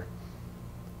failure.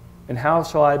 And how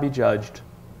shall I be judged?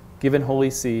 Given holy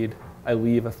seed, I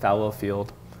leave a fallow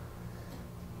field.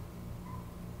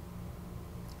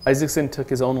 Isaacson took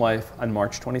his own life on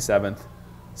March 27th,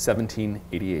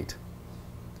 1788.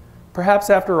 Perhaps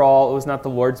after all, it was not the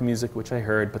Lord's music which I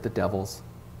heard, but the devil's,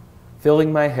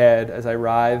 filling my head as I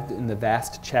writhed in the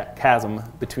vast chasm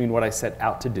between what I set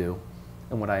out to do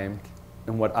and what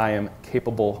I am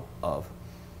capable of.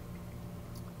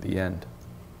 The end.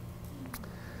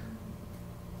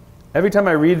 Every time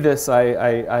I read this,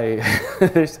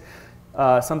 there's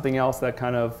something else that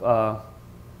kind of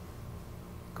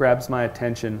grabs my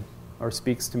attention or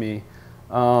speaks to me.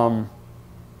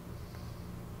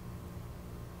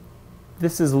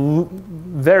 This is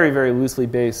very, very loosely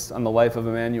based on the life of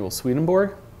Emanuel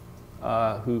Swedenborg,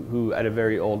 who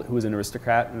was an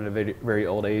aristocrat and at a very, very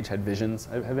old age had visions.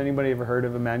 Have anybody ever heard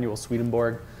of Emanuel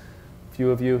Swedenborg? A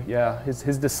few of you, yeah.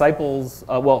 His disciples,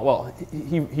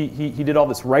 he did all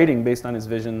this writing based on his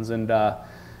visions, and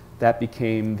that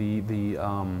became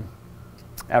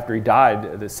after he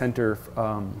died, the center,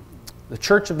 the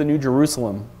Church of the New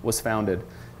Jerusalem was founded,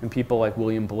 and people like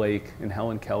William Blake and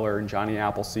Helen Keller and Johnny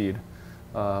Appleseed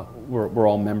were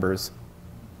all members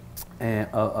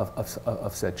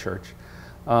of said church.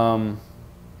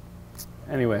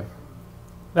 Anyway,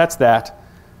 that's that.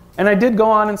 And I did go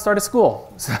on and start a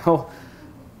school, so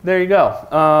there you go.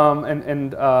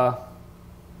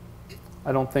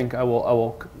 I don't think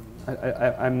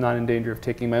I'm not in danger of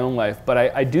taking my own life, but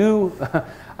I do,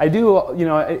 you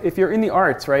know, if you're in the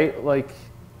arts, right, like,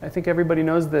 I think everybody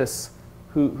knows this,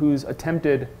 who's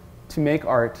attempted to make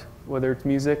art, whether it's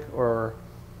music or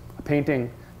a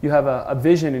painting. You have a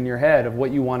vision in your head of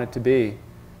what you want it to be,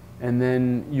 and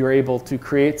then you're able to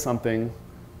create something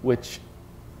which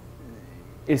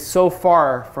is so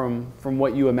far from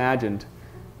what you imagined,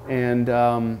 and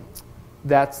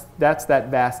that's that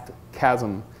vast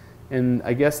chasm. And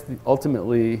I guess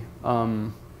ultimately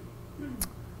the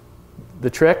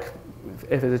trick,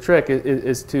 if it's a trick,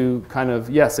 is to kind of,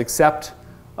 yes, accept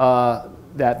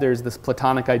that there's this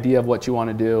platonic idea of what you want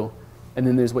to do, and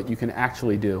then there's what you can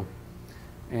actually do.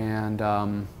 And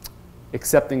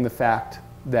accepting the fact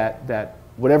that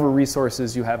whatever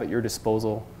resources you have at your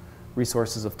disposal,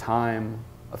 resources of time,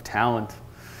 of talent,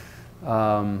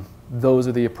 those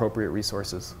are the appropriate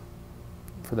resources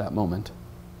for that moment.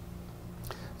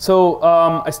 So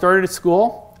I started at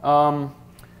school,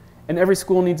 and every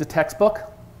school needs a textbook.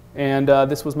 And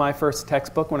this was my first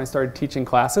textbook when I started teaching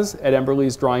classes, Ed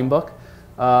Emberley's drawing book.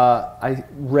 I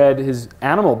read his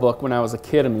animal book when I was a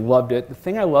kid and loved it. The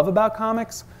thing I love about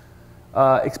comics,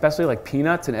 especially like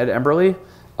Peanuts and Ed Emberley,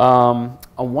 on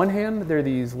one hand, they're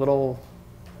these little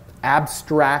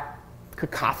abstract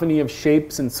cacophony of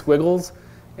shapes and squiggles,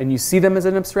 and you see them as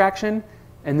an abstraction,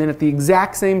 and then at the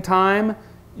exact same time,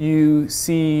 you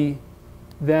see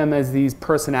them as these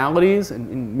personalities,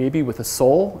 and maybe with a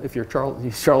soul, if you're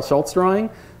Charles Schultz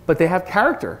drawing, but they have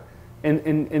character,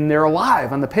 and they're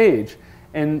alive on the page.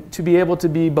 And to be able to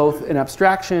be both an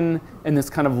abstraction and this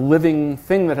kind of living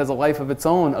thing that has a life of its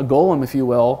own, a golem, if you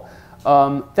will,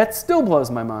 that still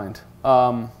blows my mind,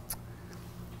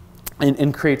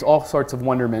 and creates all sorts of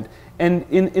wonderment. And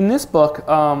in this book,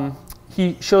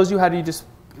 he shows you how to just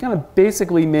kind of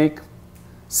basically make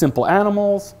simple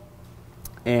animals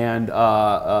and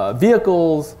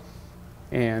vehicles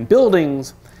and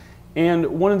buildings. And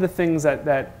one of the things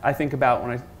that I think about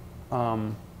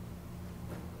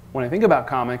when I think about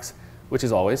comics, which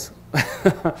is always,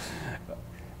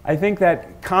 I think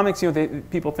that comics, you know,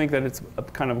 people think that it's a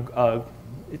kind of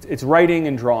it's writing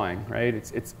and drawing, right?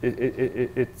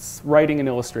 It's writing and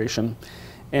illustration,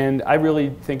 and I really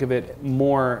think of it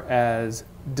more as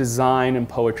design and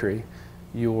poetry.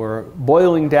 You're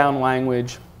boiling down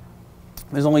language.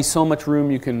 There's only so much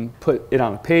room you can put it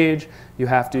on a page. You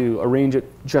have to arrange it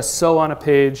just so on a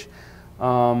page,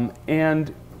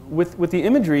 and with the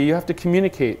imagery, you have to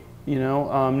communicate. You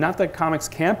know, not that comics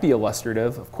can't be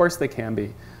illustrative. Of course, they can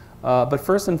be, but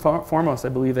first and foremost, I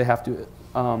believe they have to.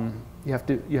 You have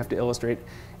to illustrate,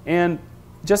 and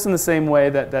just in the same way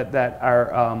that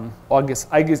our August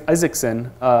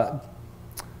Isaacson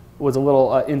was a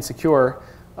little insecure.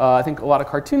 I think a lot of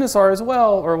cartoonists are as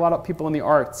well, or a lot of people in the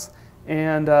arts.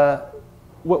 And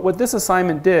what this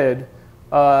assignment did,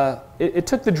 it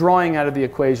took the drawing out of the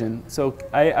equation. So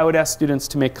I would ask students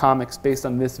to make comics based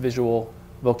on this visual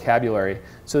vocabulary.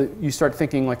 So you start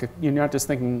thinking like, you're not just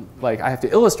thinking like, I have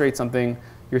to illustrate something,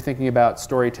 you're thinking about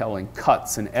storytelling,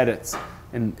 cuts and edits,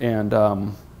 and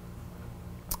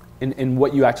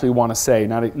what you actually want to say,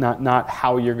 not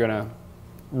how you're going to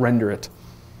render it.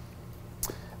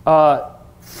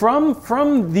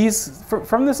 From this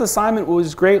assignment, what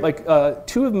was great, like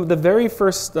two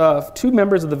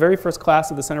members of the very first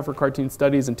class of the Center for Cartoon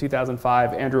Studies in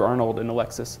 2005, Andrew Arnold and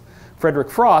Alexis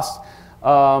Frederick Frost,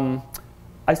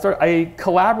 I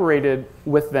collaborated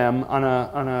with them on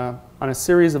a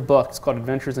series of books called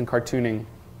Adventures in Cartooning,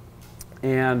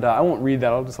 and I won't read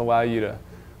that. I'll just allow you to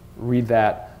read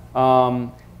that.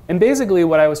 And basically,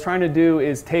 what I was trying to do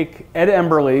is take Ed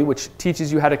Emberley, which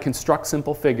teaches you how to construct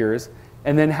simple figures,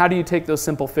 and then how do you take those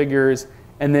simple figures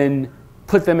and then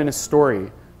put them in a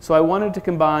story. So I wanted to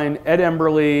combine Ed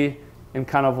Emberley and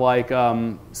kind of like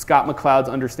Scott McCloud's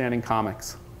Understanding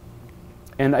Comics.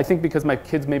 And I think because my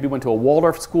kids maybe went to a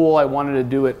Waldorf school, I wanted to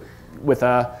do it with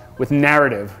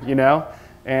narrative, you know,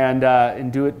 and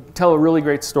tell a really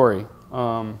great story,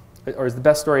 or is the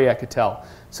best story I could tell.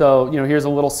 So, you know, here's a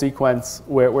little sequence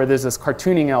where there's this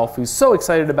cartooning elf who's so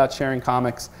excited about sharing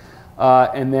comics,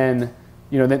 and then,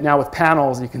 you know, that now with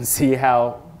panels, you can see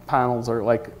how panels are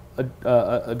like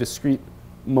a discrete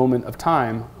moment of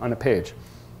time on a page.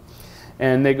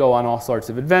 and they go on all sorts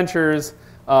of adventures.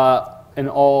 And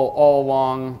all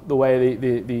along the way,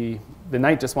 the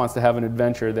knight just wants to have an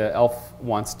adventure. The elf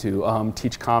wants to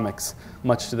teach comics,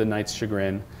 much to the knight's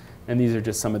chagrin. And these are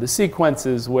just some of the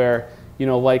sequences where, you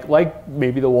know, like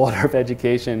maybe the Waldorf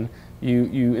education,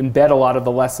 you embed a lot of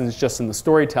the lessons just in the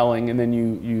storytelling, and then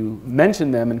you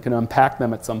mention them and can unpack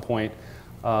them at some point.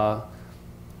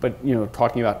 But you know,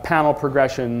 talking about panel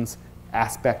progressions,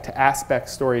 aspect to aspect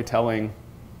storytelling,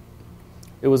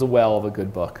 it was a whale of a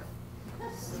good book.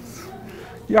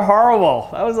 You're horrible.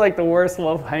 That was like the worst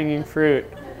low-hanging fruit.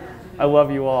 I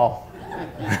love you all.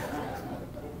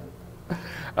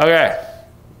 Okay.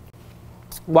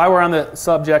 While we're on the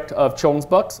subject of children's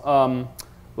books, well,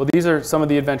 these are some of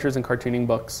the adventures and cartooning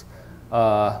books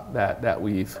that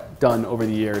we've done over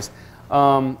the years.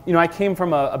 You know, I came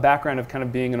from a background of kind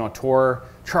of being an auteur.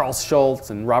 Charles Schulz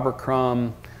and Robert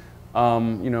Crumb,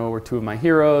 you know, were two of my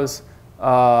heroes.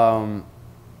 Spiegelman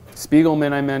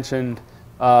I mentioned.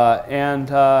 And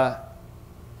you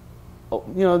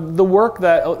know, the work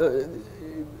that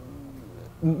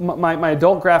my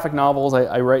adult graphic novels,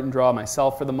 I write and draw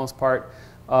myself for the most part,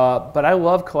 but I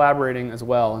love collaborating as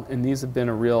well, and these have been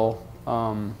a real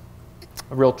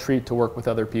treat to work with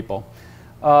other people.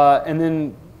 And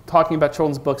then talking about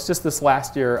children's books, just this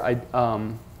last year,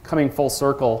 coming full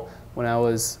circle, when I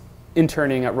was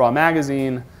interning at Raw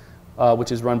Magazine,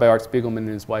 which is run by Art Spiegelman and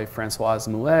his wife, Françoise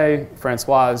Moulet.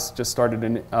 Françoise just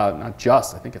started, not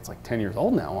just, I think it's like 10 years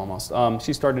old now almost.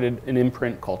 She started an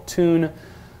imprint called Toon,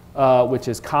 which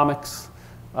is comics,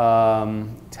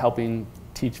 helping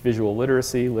teach visual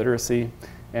literacy.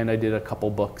 And I did a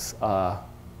couple books,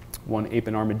 one Ape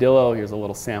and Armadillo, here's a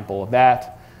little sample of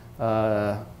that.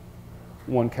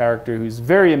 One character who's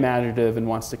very imaginative and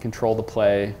wants to control the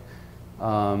play.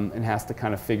 And has to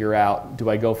kind of figure out, do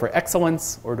I go for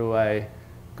excellence or do I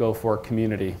go for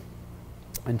community?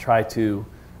 And try to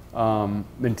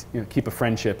keep a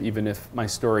friendship even if my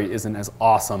story isn't as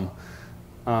awesome.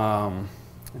 And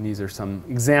these are some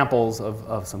examples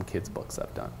of some kids' books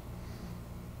I've done.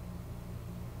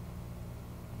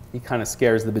 He kind of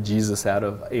scares the bejesus out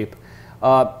of Ape.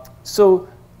 So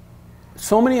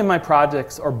many of my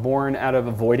projects are born out of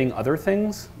avoiding other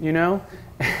things, you know?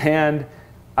 And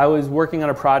I was working on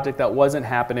a project that wasn't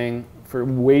happening for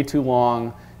way too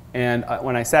long, and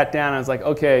when I sat down, I was like,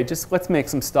 okay, just let's make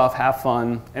some stuff, have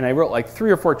fun. And I wrote like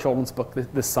 3 or 4 children's books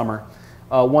this summer,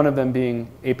 one of them being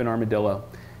Ape and Armadillo.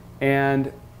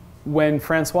 And when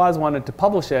Françoise wanted to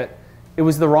publish it, it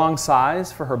was the wrong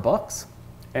size for her books,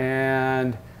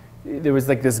 and there was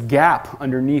like this gap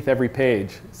underneath every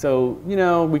page. So, you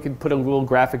know, we could put a little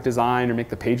graphic design or make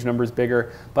the page numbers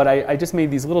bigger, but I just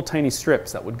made these little tiny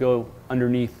strips that would go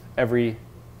underneath every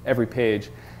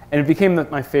page. And it became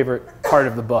my favorite part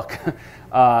of the book.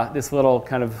 This little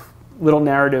kind of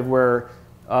narrative where,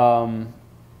 you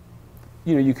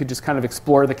know, you could just kind of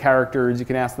explore the characters, you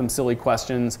can ask them silly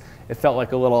questions. It felt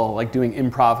like a little, like doing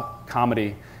improv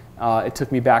comedy. It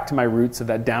took me back to my roots of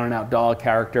that down and out dog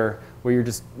character, where you're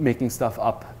just making stuff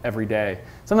up every day.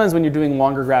 Sometimes when you're doing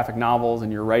longer graphic novels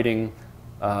and you're writing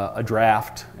a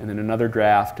draft and then another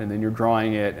draft and then you're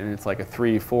drawing it and it's like a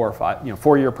 3, 4, 5,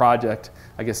 4-year project,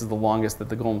 I guess is the longest that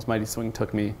the Golem's Mighty Swing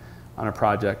took me on a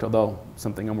project, although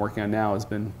something I'm working on now has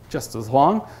been just as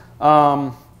long.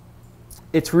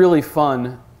 It's really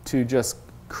fun to just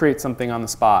create something on the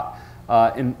spot.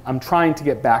 And I'm trying to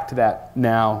get back to that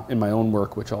now in my own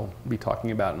work, which I'll be talking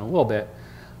about in a little bit.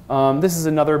 This is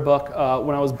another book.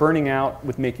 When I was burning out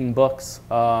with making books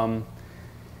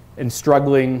and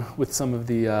struggling with some of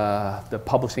the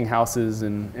publishing houses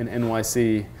in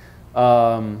NYC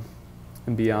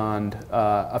and beyond,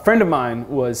 a friend of mine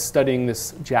was studying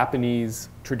this Japanese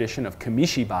tradition of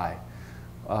kamishibai,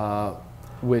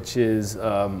 which is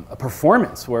a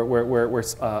performance where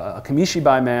a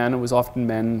kamishibai man, it was often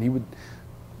men, he would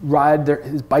ride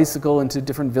his bicycle into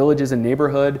different villages and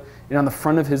neighborhood, and on the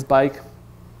front of his bike,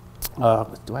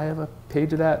 do I have a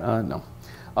page of that? No.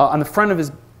 On the front of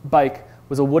his bike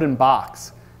was a wooden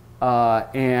box,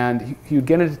 and he would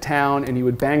get into town and he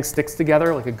would bang sticks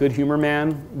together like a good humor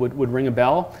man would ring a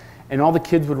bell, and all the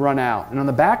kids would run out. And on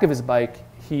the back of his bike,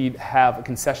 he'd have a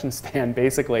concession stand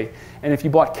basically, and if you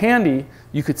bought candy,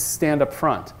 you could stand up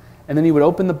front. And then he would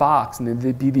open the box and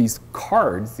there'd be these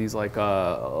cards, these like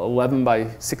 11 by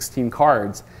 16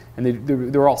 cards, and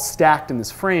they were all stacked in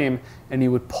this frame, and he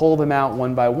would pull them out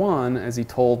one by one as he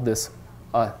told this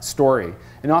story.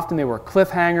 And often they were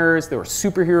cliffhangers, they were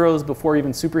superheroes before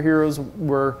even superheroes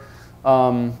were,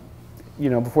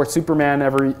 before Superman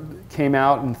ever came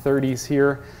out in the 30s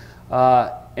here.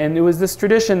 And it was this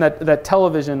tradition that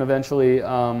television eventually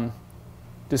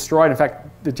destroyed. In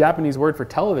fact, the Japanese word for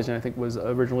television, I think, was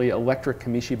originally electric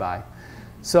kamishibai.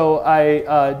 So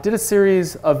I did a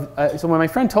series of, so when my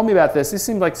friend told me about this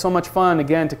seemed like so much fun,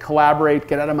 again, to collaborate,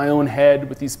 get out of my own head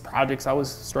with these projects I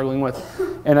was struggling with.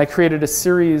 And I created a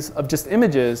series of just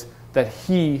images that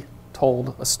he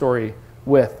told a story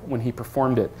with when he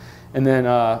performed it. And then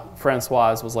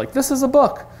Francoise was like, this is a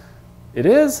book. It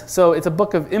is? So it's a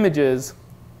book of images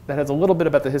that has a little bit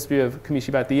about the history of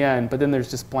kamishibai at the end, but then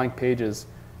there's just blank pages,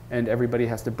 and everybody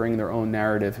has to bring their own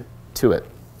narrative to it.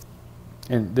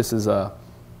 And this is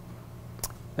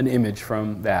an image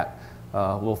from that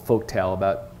little folk tale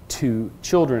about two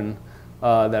children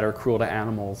that are cruel to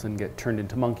animals and get turned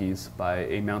into monkeys by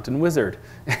a mountain wizard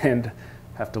and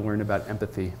have to learn about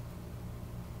empathy,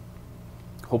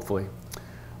 hopefully.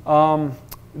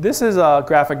 This is a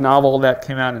graphic novel that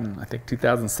came out in, I think,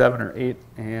 2007 or 8,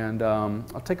 and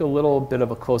I'll take a little bit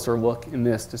of a closer look in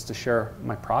this just to share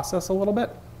my process a little bit.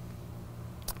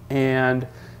 And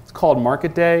it's called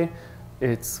Market Day.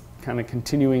 It's kind of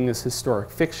continuing this historic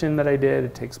fiction that I did.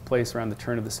 It takes place around the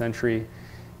turn of the century.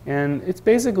 And it's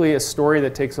basically a story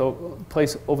that takes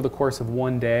place over the course of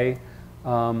one day.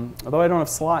 Although I don't have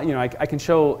slides, you know, I can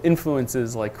show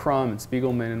influences like Crumb and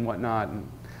Spiegelman and whatnot.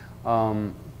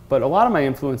 And, but a lot of my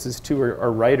influences too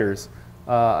are writers.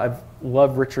 I've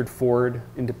loved Richard Ford,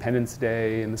 Independence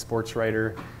Day, and The Sports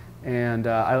Writer. And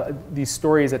these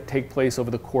stories that take place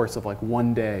over the course of like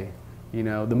one day. You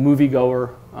know, The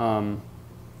Moviegoer,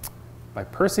 by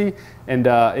Percy, and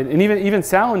even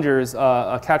Salinger's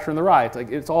Catcher in the Rye.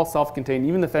 It's all self-contained.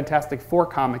 Even the Fantastic Four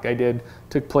comic I did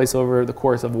took place over the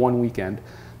course of one weekend.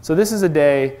 So this is a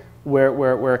day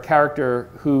where a character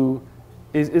who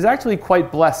is actually quite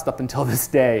blessed up until this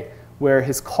day, where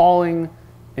his calling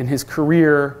and his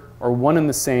career are one and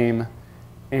the same,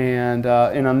 and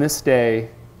on this day,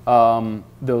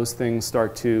 those things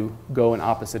start to go in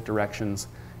opposite directions,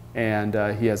 and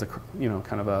he has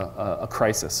kind of a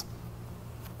crisis.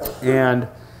 And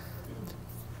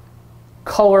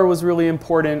color was really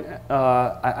important.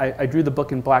 I drew the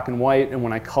book in black and white, and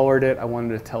when I colored it, I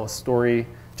wanted to tell a story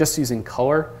just using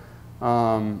color.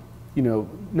 You know,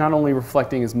 not only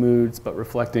reflecting his moods, but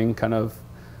reflecting kind of,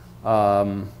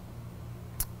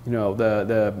 you know,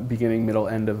 the beginning, middle,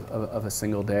 end of a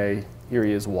single day. Here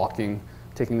he is walking,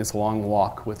 taking this long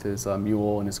walk with his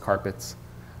mule and his carpets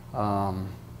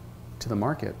to the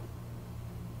market.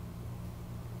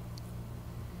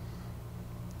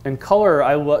 And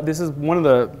color, this is one of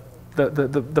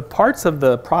the parts of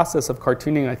the process of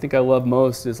cartooning I think I love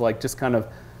most is like just kind of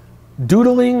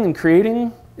doodling and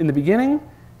creating in the beginning,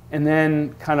 and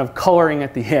then kind of coloring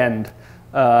at the end,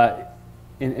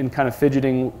 and kind of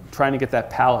fidgeting, trying to get that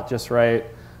palette just right.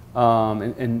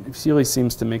 And it really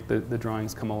seems to make the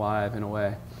drawings come alive in a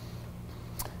way.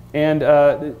 And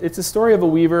it's a story of a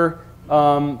weaver.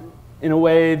 In a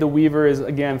way, the weaver is,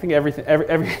 again, I think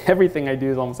everything I do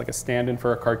is almost like a stand-in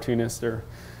for a cartoonist or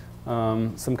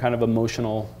some kind of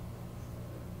emotional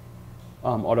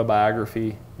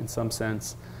autobiography in some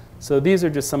sense. So these are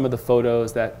just some of the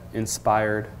photos that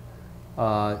inspired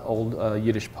old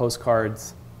Yiddish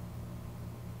postcards.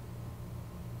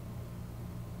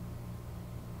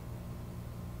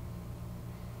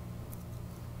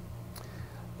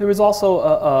 There was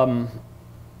also,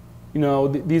 you know,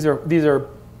 these are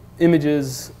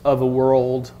images of a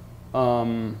world,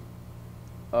 of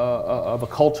a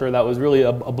culture that was really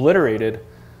obliterated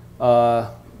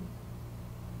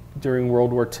during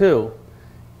World War II.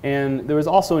 And there was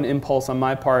also an impulse on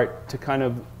my part to kind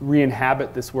of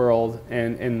re-inhabit this world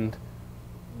and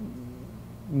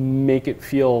make it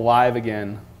feel alive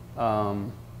again.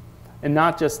 And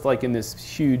not just like in this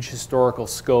huge historical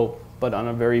scope, but on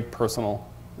a very personal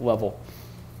level,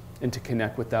 and to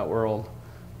connect with that world.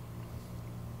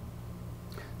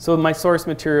 So my source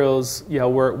materials, yeah,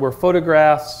 were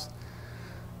photographs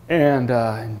and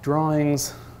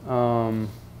drawings, and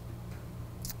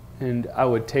I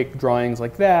would take drawings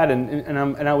like that,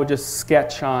 and I would just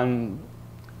sketch on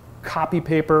copy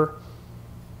paper,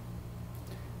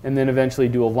 and then eventually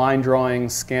do a line drawing,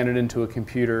 scan it into a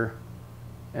computer,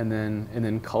 and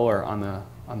then color on the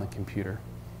computer.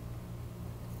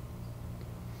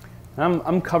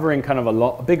 I'm covering kind of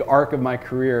a big arc of my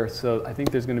career, so I think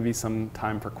there's going to be some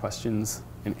time for questions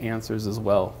and answers as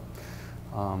well.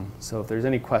 So if there's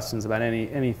any questions about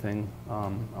anything,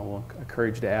 I will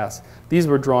encourage you to ask. These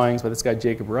were drawings by this guy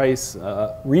Jacob Reese in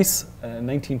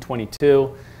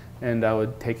 1922, and I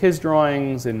would take his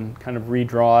drawings and kind of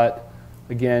redraw it,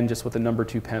 again, just with a No.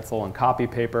 2 pencil on copy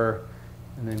paper,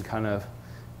 and then kind of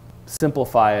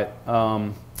simplify it.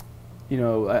 You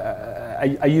know,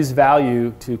 I use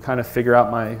value to kind of figure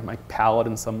out my palette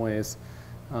in some ways.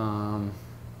 And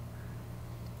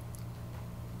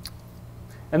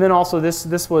then also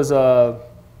this was a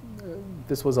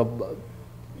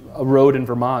road in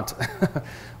Vermont,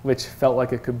 which felt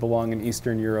like it could belong in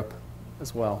Eastern Europe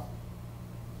as well.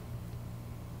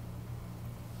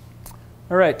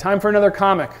 All right, time for another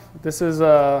comic. This is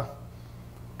a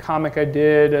comic I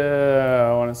did,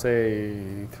 I want to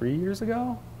say 3 years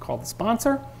ago, called The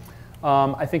Sponsor.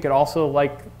 I think it also,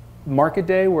 like Market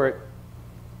Day, where it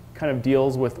kind of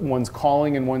deals with one's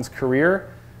calling and one's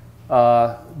career.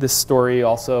 This story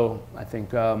also, I think,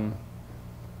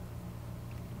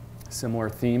 similar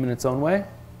theme in its own way.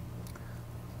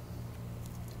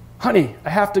 Honey, I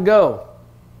have to go.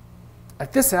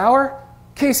 At this hour,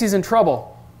 Casey's in trouble.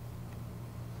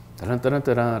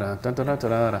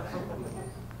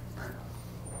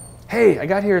 Hey, I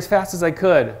got here as fast as I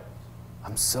could.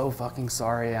 I'm so fucking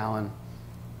sorry, Alan.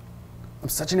 I'm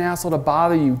such an asshole to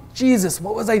bother you. Jesus,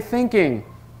 what was I thinking?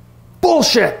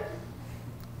 Bullshit!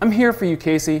 I'm here for you,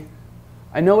 Casey.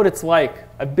 I know what it's like.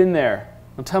 I've been there.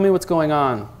 Now tell me what's going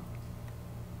on.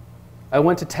 I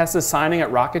went to Tessa's signing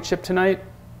at Rocket Ship tonight.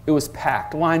 It was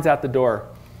packed, lines out the door.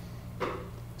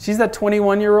 She's that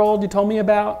 21-year-old you told me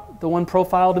about, the one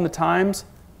profiled in the Times?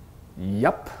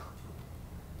 Yup.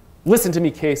 Listen to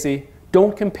me, Casey.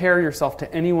 Don't compare yourself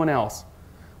to anyone else.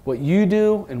 What you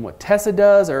do and what Tessa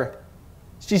does are...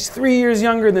 She's 3 years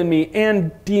younger than me,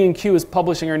 and D&Q is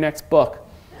publishing her next book.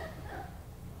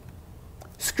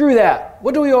 Screw that.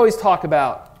 What do we always talk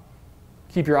about?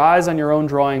 Keep your eyes on your own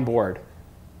drawing board.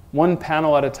 One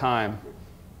panel at a time.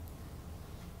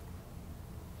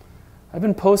 I've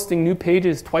been posting new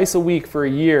pages twice a week for a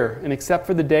year, and except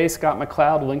for the day Scott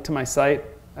McCloud linked to my site,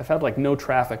 I've had like no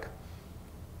traffic.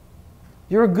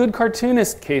 You're a good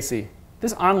cartoonist, Casey.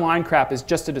 This online crap is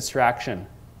just a distraction.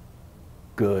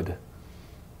 Good.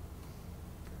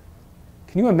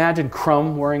 Can you imagine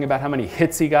Crumb worrying about how many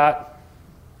hits he got?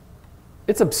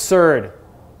 It's absurd.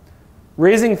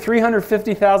 Raising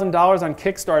 $350,000 on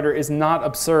Kickstarter is not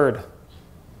absurd.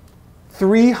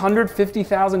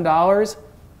 $350,000?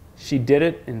 She did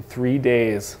it in 3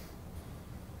 days.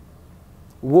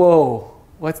 Whoa,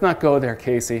 let's not go there,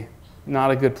 Casey. Not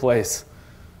a good place.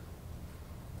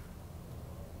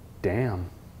 Damn.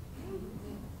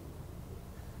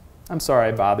 I'm sorry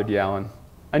I bothered you, Alan.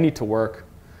 I need to work.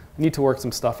 I need to work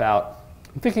some stuff out.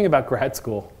 I'm thinking about grad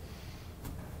school.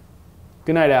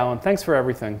 Good night, Alan. Thanks for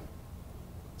everything.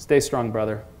 Stay strong,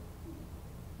 brother.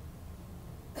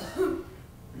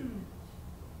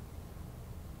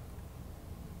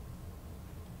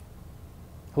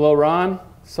 Hello, Ron.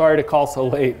 Sorry to call so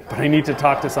late, but I need to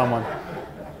talk to someone.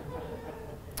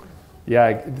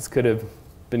 Yeah, this could have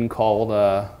been called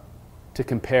To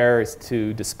Compare is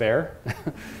to Despair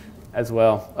as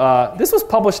well. This was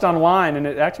published online, and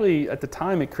it actually, at the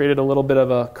time, it created a little bit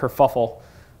of a kerfuffle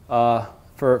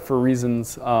for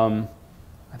reasons, I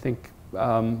think,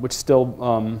 which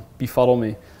still befuddle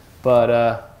me. But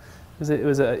it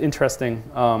was interesting.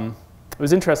 It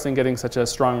was interesting getting such a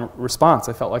strong response.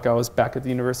 I felt like I was back at the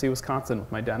University of Wisconsin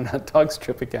with my Down and Out Dogs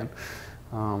trip again.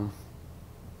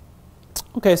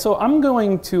 Okay, so I'm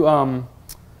going to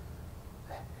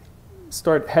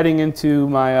start heading into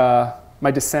my, my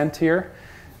descent here.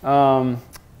 And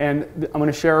I'm going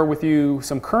to share with you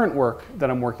some current work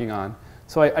that I'm working on.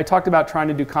 So I talked about trying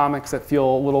to do comics that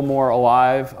feel a little more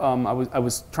alive. I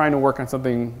was trying to work on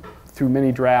something through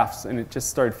many drafts, and it just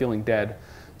started feeling dead.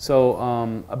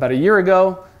 So about a year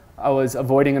ago, I was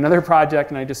avoiding another project,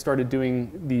 and I just started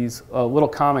doing these little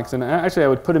comics. And actually, I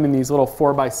would put them in these little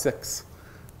 4x6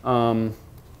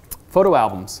 photo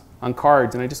albums on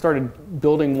cards. And I just started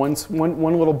building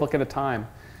one little book at a time.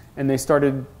 And they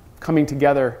started coming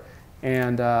together.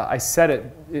 And I set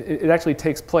it. It actually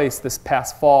takes place this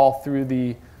past fall through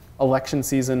the election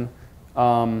season.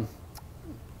 And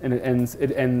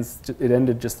it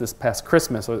ended just this past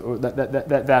Christmas.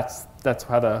 That's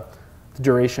how the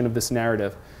duration of this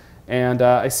narrative. And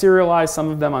I serialized some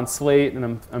of them on Slate,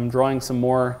 and I'm drawing some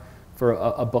more for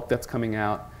a book that's coming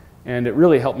out. And it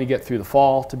really helped me get through the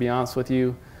fall, to be honest with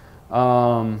you.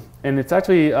 And it's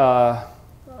actually,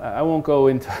 I won't go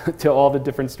into all the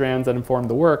different strands that informed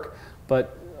the work,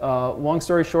 but long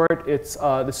story short, it's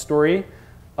the story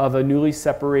of a newly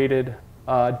separated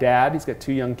dad. He's got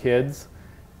 2 young kids.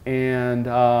 And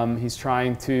he's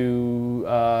trying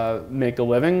to make a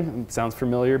living. It sounds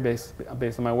familiar based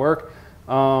on my work.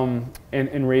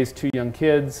 And raise 2 young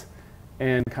kids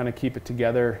and kind of keep it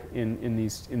together in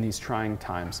these trying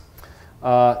times.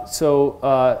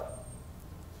 So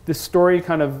this story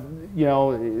kind of,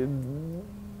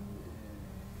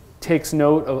 takes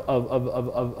note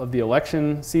of the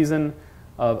election season,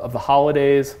 of the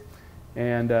holidays,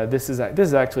 And this is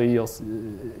actually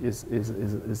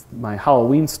is my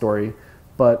Halloween story,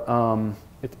 but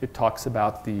it talks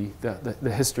about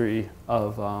the history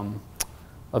of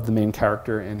the main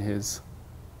character and his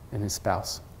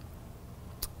spouse.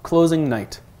 Closing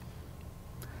night.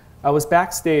 I was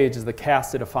backstage as the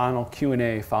cast did a final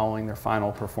Q&A following their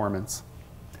final performance.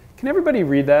 Can everybody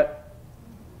read that?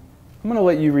 I'm going to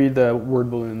let you read the word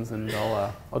balloons, and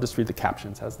I'll just read the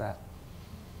captions. How's that?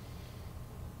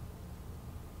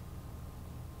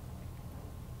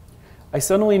 I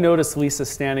suddenly noticed Lisa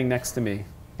standing next to me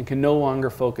and can no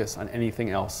longer focus on anything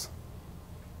else.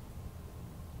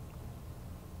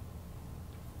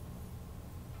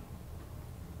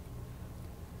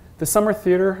 The summer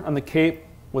theater on the Cape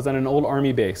was on an old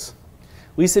army base.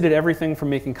 Lisa did everything from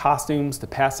making costumes to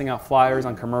passing out flyers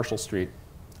on Commercial Street.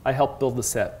 I helped build the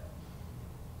set.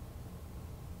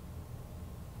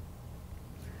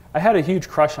 I had a huge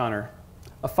crush on her.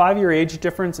 A 5-year age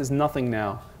difference is nothing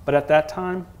now, but at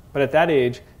that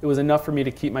age, it was enough for me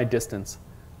to keep my distance.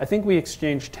 I think we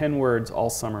exchanged 10 words all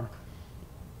summer.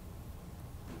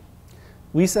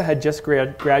 Lisa had just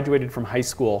graduated from high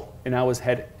school and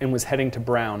was heading to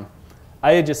Brown.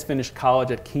 I had just finished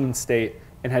college at Keene State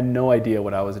and had no idea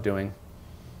what I was doing.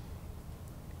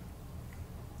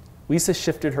 Lisa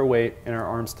shifted her weight and our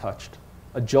arms touched.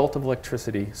 A jolt of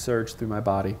electricity surged through my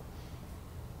body.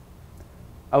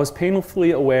 I was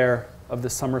painfully aware of the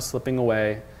summer slipping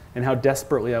away and how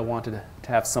desperately I wanted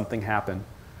to have something happen.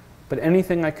 But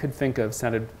anything I could think of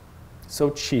sounded so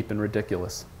cheap and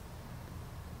ridiculous.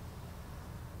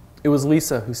 It was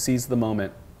Lisa who seized the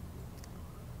moment.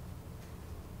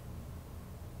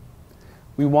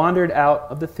 We wandered out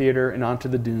of the theater and onto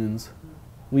the dunes.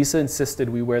 Lisa insisted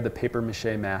we wear the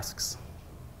papier-mâché masks.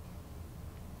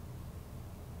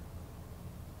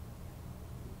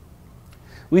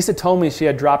 Lisa told me she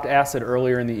had dropped acid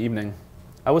earlier in the evening.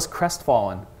 I was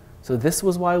crestfallen. So this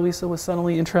was why Lisa was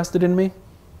suddenly interested in me?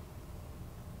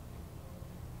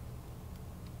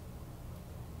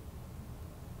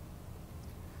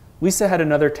 Lisa had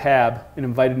another tab and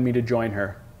invited me to join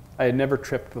her. I had never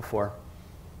tripped before.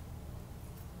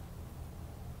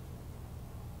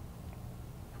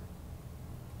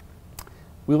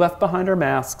 We left behind our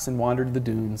masks and wandered the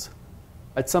dunes.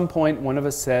 At some point, one of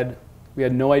us said we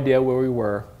had no idea where we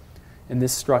were, and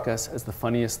this struck us as the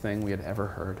funniest thing we had ever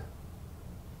heard.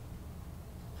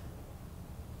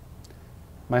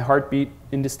 My heartbeat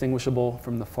indistinguishable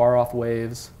from the far-off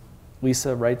waves,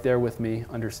 Lisa right there with me,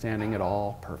 understanding it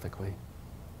all perfectly.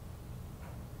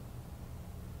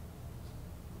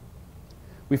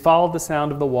 We followed the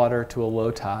sound of the water to a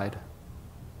low tide.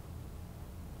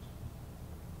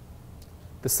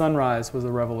 The sunrise was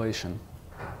a revelation.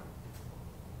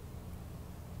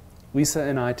 Lisa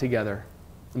and I together,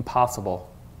 impossible,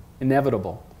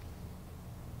 inevitable.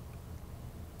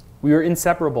 We were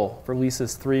inseparable for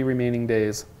Lisa's 3 remaining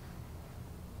days.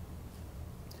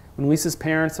 When Lisa's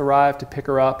parents arrived to pick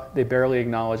her up, they barely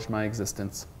acknowledged my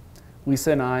existence.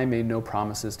 Lisa and I made no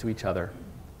promises to each other.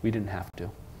 We didn't have to.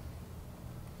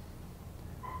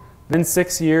 Then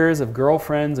 6 years of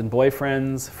girlfriends and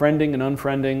boyfriends, friending and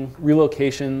unfriending,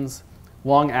 relocations,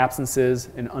 long absences,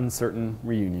 and uncertain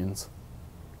reunions.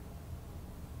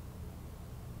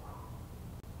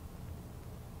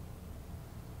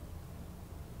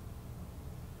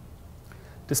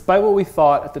 Despite what we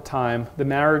thought at the time, the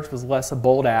marriage was less a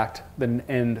bold act than an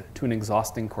end to an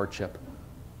exhausting courtship.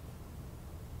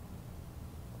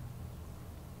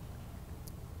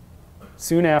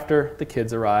 Soon after, the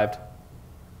kids arrived.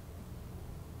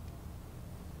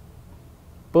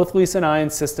 Both Lisa and I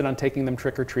insisted on taking them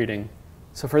trick-or-treating.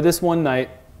 So for this one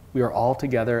night, we were all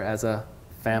together as a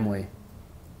family.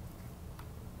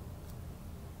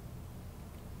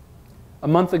 A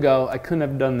month ago, I couldn't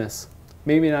have done this.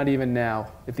 Maybe not even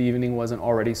now, if the evening wasn't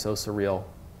already so surreal.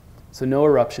 So no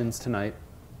eruptions tonight,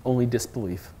 only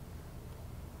disbelief.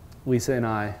 Lisa and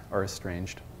I are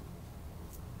estranged.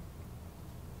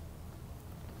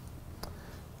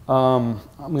 I'm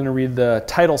going to read the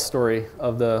title story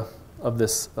of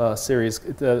this series,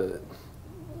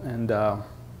 and that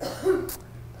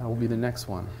will be the next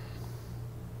one.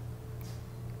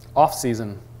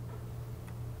 Off-season.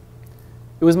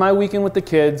 It was my weekend with the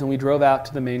kids, and we drove out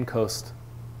to the Maine coast.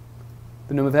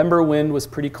 The November wind was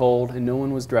pretty cold, and no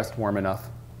one was dressed warm enough.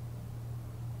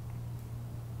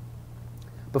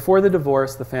 Before the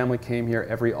divorce, the family came here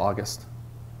every August.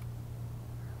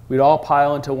 We'd all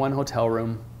pile into one hotel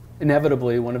room.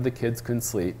 Inevitably, one of the kids couldn't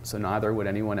sleep, so neither would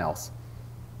anyone else.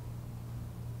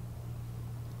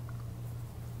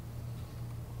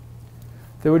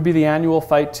 There would be the annual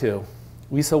fight, too.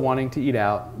 Lisa wanting to eat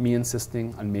out, me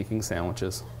insisting on making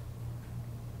sandwiches.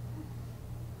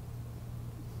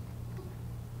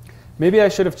 Maybe I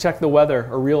should have checked the weather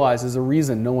or realized there's a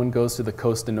reason no one goes to the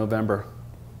coast in November.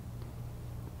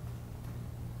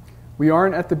 We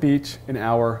aren't at the beach an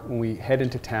hour when we head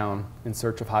into town in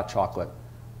search of hot chocolate.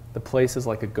 The place is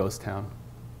like a ghost town.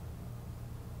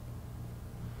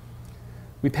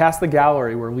 We passed the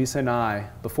gallery where Lisa and I,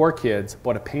 before kids,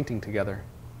 bought a painting together.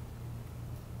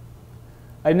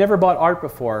 I'd never bought art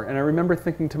before, and I remember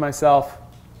thinking to myself,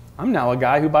 I'm now a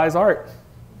guy who buys art.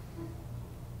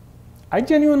 I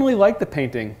genuinely liked the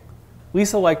painting.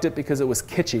 Lisa liked it because it was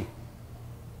kitschy.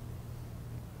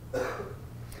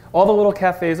 All the little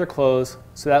cafes are closed,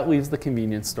 so that leaves the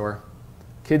convenience store.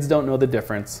 Kids don't know the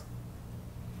difference.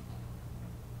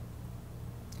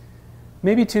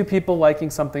 Maybe two people liking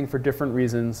something for different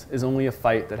reasons is only a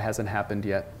fight that hasn't happened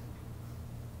yet.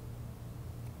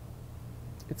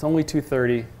 It's only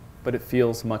 2:30, but it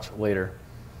feels much later.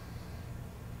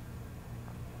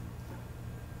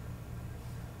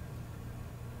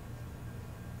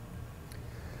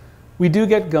 We do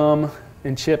get gum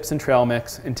and chips and trail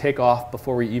mix and take off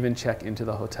before we even check into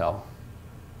the hotel.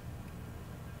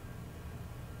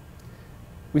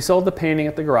 We sold the painting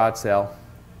at the garage sale.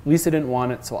 Lisa didn't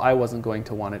want it, so I wasn't going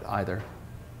to want it either.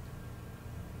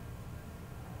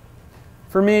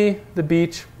 For me, the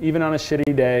beach, even on a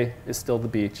shitty day, is still the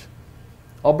beach.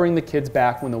 I'll bring the kids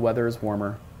back when the weather is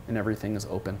warmer and everything is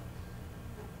open.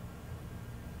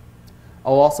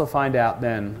 I'll also find out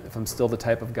then if I'm still the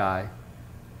type of guy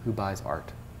who buys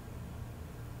art.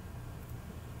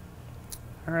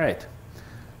 All right.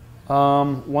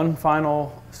 One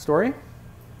final story.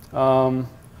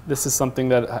 This is something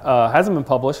that hasn't been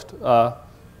published, and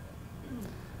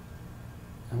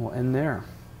we'll end there.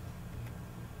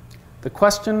 The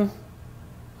question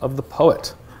of the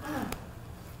poet.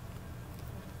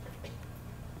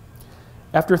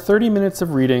 After 30 minutes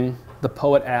of reading, the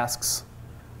poet asks,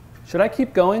 should I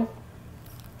keep going?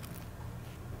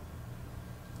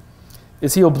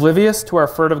 Is he oblivious to our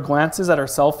furtive glances at our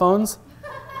cell phones,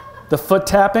 the foot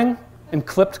tapping, and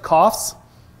clipped coughs?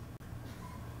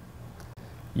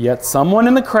 Yet someone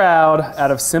in the crowd, out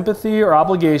of sympathy or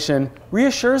obligation,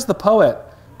 reassures the poet,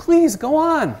 please go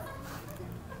on.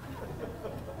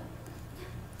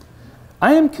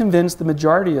 I am convinced the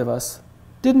majority of us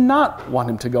did not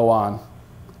want him to go on,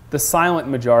 the silent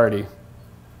majority.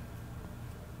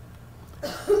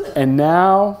 And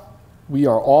now we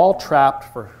are all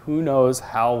trapped for who knows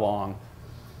how long.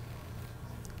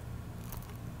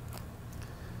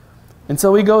 And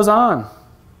so he goes on,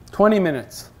 20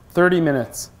 minutes, 30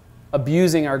 minutes,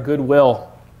 abusing our goodwill.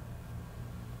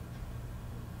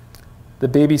 The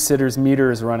babysitter's meter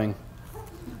is running.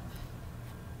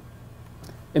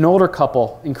 An older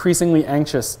couple, increasingly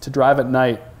anxious to drive at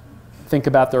night, think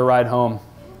about their ride home.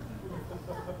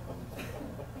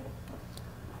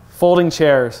 Folding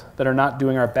chairs that are not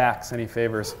doing our backs any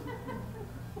favors.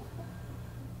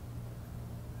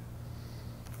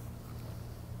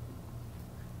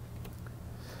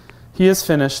 He is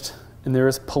finished, and there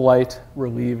is polite,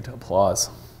 relieved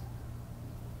applause.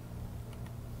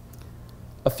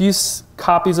 A few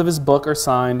copies of his book are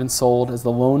signed and sold as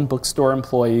the lone bookstore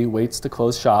employee waits to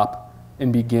close shop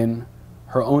and begin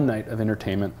her own night of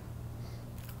entertainment.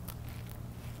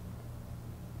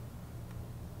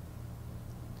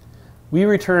 We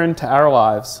return to our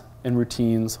lives and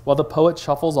routines while the poet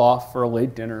shuffles off for a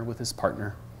late dinner with his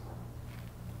partner.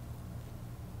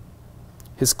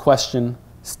 His question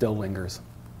still lingers.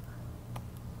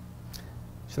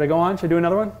 Should I go on? Should I do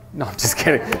another one? No, I'm just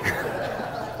kidding.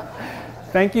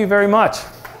 Thank you very much.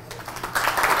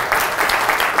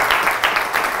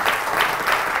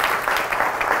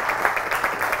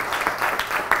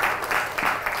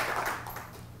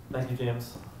 Thank you,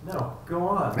 James. No, go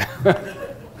on.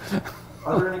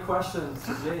 Are there any questions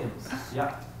for James? Yeah.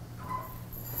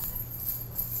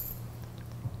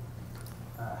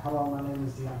 Hello, my name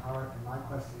is Dion Howard, and my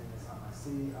question is, I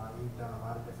see you've done a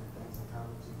lot of different things in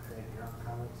comics. You create your own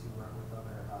comics, you work with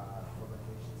other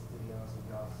publication studios, and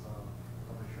you also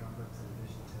publish your own books in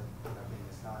addition to being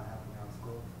a scholar and having your own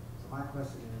school. So my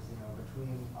question is,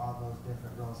 between all those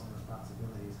different roles and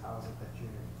responsibilities, how is it that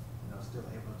you're still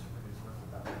able to produce work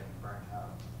without getting burnt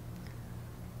out?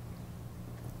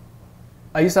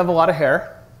 I used to have a lot of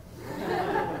hair.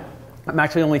 I'm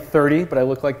actually only 30, but I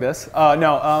look like this.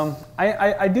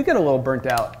 I do get a little burnt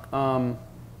out.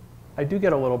 I do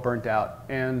get a little burnt out.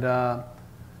 And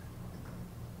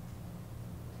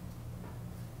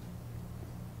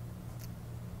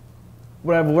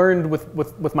what I've learned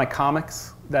with my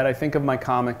comics, that I think of my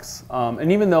comics, and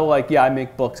even though I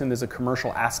make books and there's a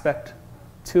commercial aspect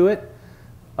to it,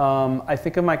 I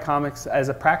think of my comics as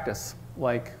a practice.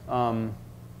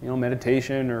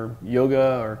 meditation or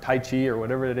yoga or Tai Chi or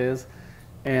whatever it is.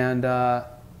 And I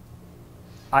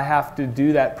have to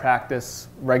do that practice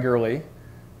regularly.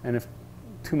 And if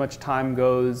too much time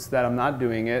goes that I'm not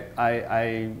doing it,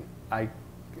 I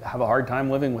have a hard time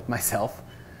living with myself.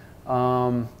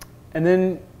 And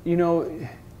then,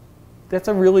 that's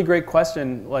a really great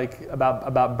question, like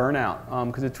about burnout,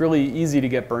 because it's really easy to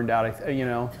get burned out.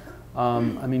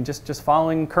 I mean, just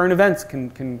following current events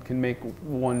can make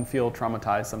one feel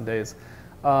traumatized some days.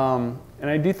 And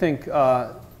I do think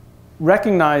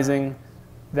recognizing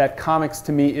that comics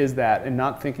to me is that, and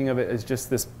not thinking of it as just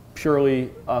this purely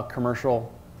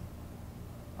commercial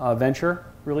venture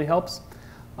really helps.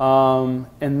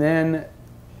 And then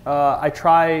I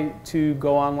try to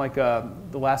go on, like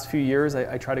the last few years,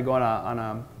 I try to go on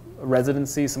a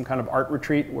residency, some kind of art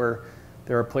retreat where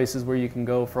there are places where you can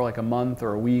go for like a month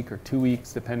or a week or 2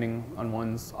 weeks, depending on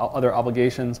one's other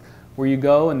obligations, where you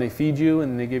go and they feed you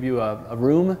and they give you a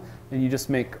room and you just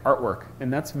make artwork.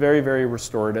 And that's very, very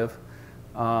restorative.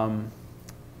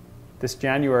 This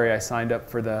January I signed up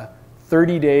for the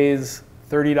 30 days,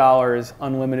 $30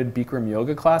 unlimited Bikram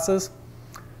yoga classes.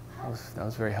 That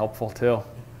was very helpful too.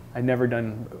 I'd never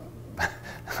done,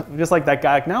 just like that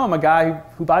guy, like, now I'm a guy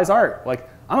who buys art. Like,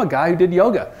 I'm a guy who did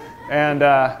yoga. And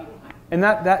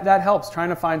that helps, trying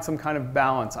to find some kind of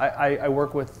balance. I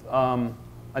work with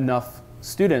enough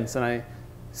students, and I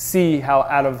see how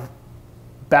out of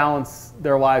balance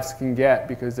their lives can get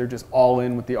because they're just all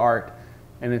in with the art.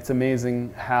 And it's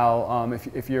amazing how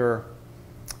if you're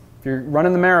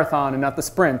running the marathon and not the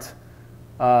sprint,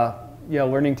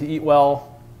 learning to eat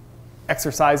well,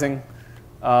 exercising,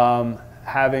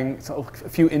 having a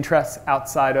few interests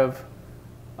outside of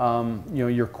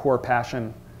your core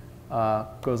passion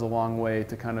goes a long way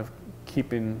to kind of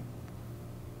keeping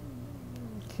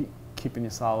you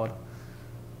solid.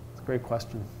 It's a great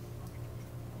question.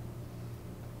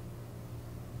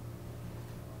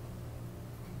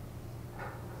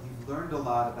 You've learned a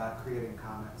lot about creating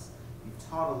comics. You've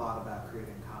taught a lot about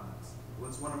creating comics.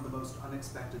 What's one of the most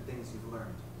unexpected things you've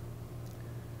learned?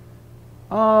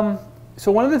 So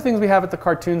one of the things we have at the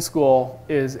cartoon school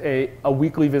is a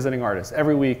weekly visiting artist.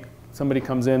 Every week somebody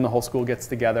comes in, the whole school gets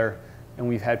together, and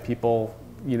we've had people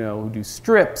who do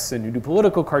strips and who do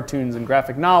political cartoons and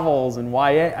graphic novels and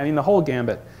YA, I mean the whole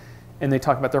gambit. And they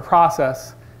talk about their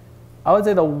process. I would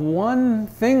say the one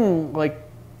thing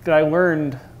that I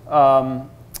learned, the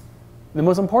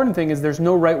most important thing is there's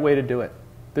no right way to do it.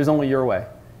 There's only your way.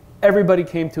 Everybody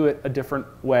came to it a different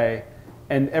way,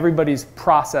 and everybody's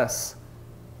process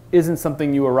isn't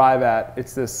something you arrive at.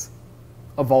 It's this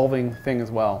evolving thing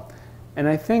as well. And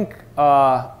I think,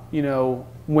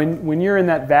 when you're in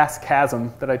that vast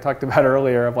chasm that I talked about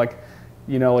earlier of what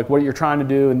you're trying to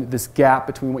do and this gap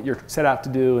between what you're set out to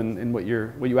do and what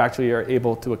you actually are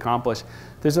able to accomplish,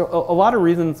 there's a lot of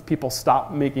reasons people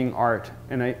stop making art.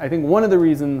 And I think one of the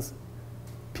reasons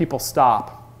people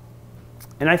stop,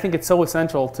 and I think it's so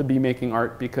essential to be making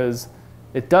art because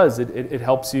it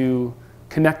helps you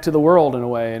connect to the world in a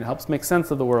way and helps make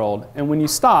sense of the world. And when you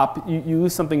stop, you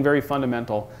lose something very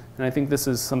fundamental. And I think this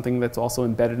is something that's also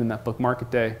embedded in that book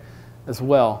Market Day as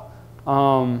well.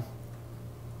 I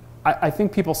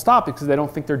think people stop because they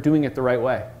don't think they're doing it the right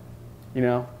way.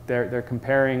 They're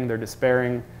comparing, they're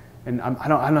despairing, and I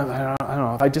don't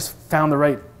know. If I just found the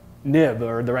right nib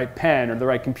or the right pen or the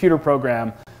right computer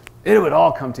program, it would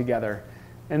all come together.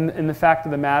 And the fact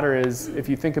of the matter is, if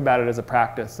you think about it as a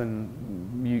practice and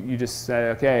you just say,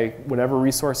 okay, whatever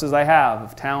resources I have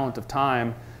of talent, of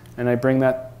time, and I bring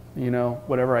that,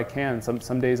 whatever I can.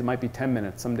 Some days it might be 10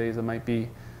 minutes. Some days it might be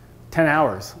 10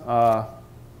 hours.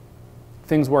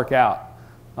 Things work out.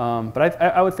 But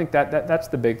I would think that's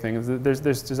the big thing. Is that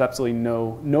there's absolutely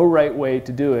no right way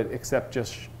to do it except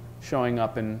just showing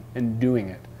up and doing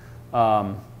it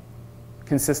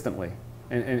consistently.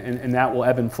 And that will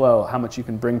ebb and flow how much you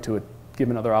can bring to it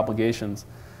given other obligations.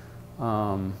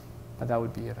 But that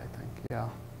would be it, I think. Yeah.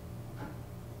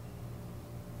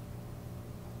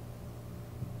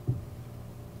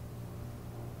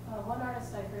 One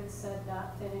artist I heard said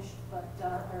not finished but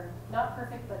done, or not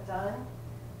perfect but done.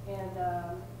 And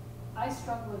I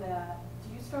struggle with that.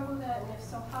 Do you struggle with that? And if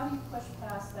so, how do you push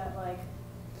past that,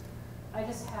 I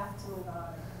just have to move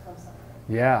on from something?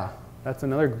 Yeah, that's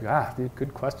another,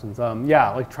 good questions.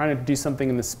 Like trying to do something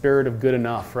in the spirit of good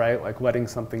enough, right? Like letting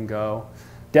something go.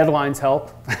 Deadlines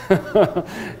help,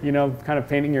 kind of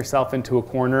painting yourself into a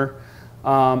corner.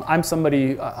 I'm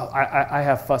somebody, I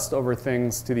have fussed over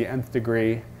things to the nth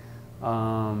degree.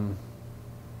 And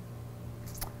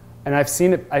I've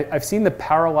seen it, I've seen the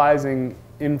paralyzing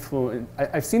influence,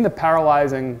 I've seen the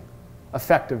paralyzing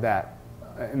effect of that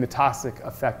and the toxic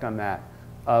effect on that.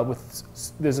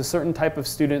 There's a certain type of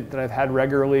student that I've had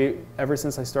regularly ever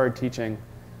since I started teaching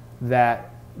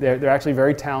that they're actually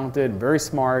very talented, very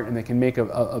smart, and they can make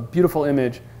a beautiful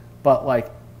image, but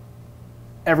like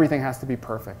everything has to be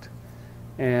perfect.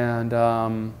 And I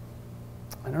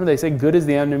don't know, they say good is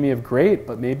the enemy of great,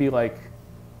 but maybe like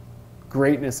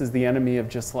greatness is the enemy of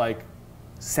just like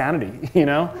sanity, you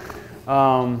know?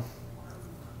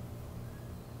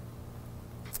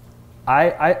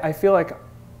 I feel like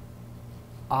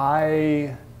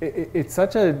it's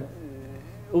such a,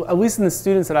 at least in the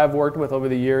students that I've worked with over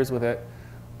the years with it,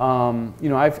 you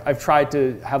know, I've tried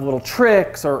to have little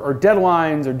tricks or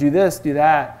deadlines or do this, do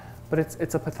that, but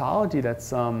it's a pathology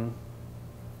that's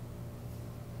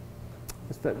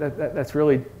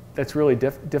really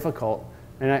difficult.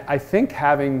 And I think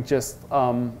having just,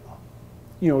 you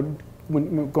know,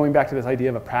 going back to this idea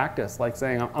of a practice, like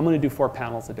saying I'm going to do 4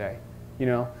 panels a day, you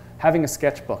know, having a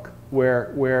sketchbook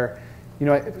where you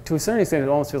know, to a certain extent, it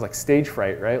almost feels like stage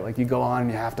fright, right? Like you go on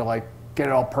and you have to like get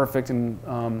it all perfect, and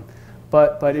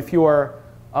but if you're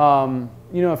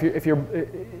you know, if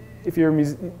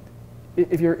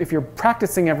you're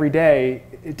practicing every day,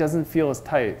 it doesn't feel as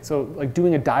tight. So like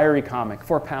doing a diary comic,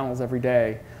 4 panels every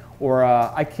day, or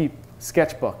I keep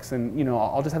sketchbooks, and you know,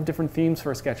 I'll just have different themes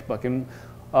for a sketchbook, and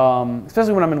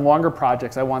especially when I'm in longer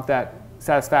projects, I want that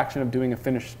satisfaction of doing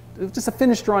just a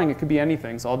finished drawing. It could be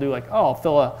anything. So I'll do like, oh, I'll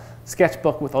fill a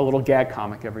sketchbook with a little gag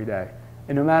comic every day.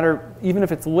 And no matter, even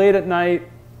if it's late at night,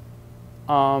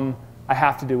 I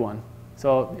have to do one.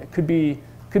 So it could be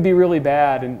really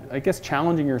bad, and I guess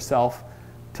challenging yourself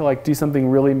to like do something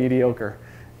really mediocre.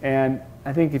 And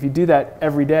I think if you do that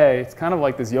every day, it's kind of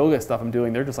like this yoga stuff I'm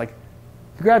doing. They're just like,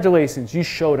 congratulations, you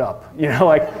showed up. You know,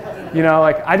 like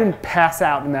I didn't pass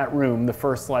out in that room the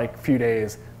first like few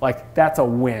days. Like that's a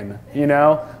win, you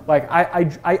know? Like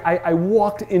I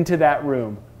walked into that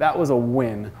room. That was a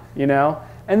win, you know?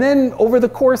 And then over the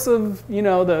course of, you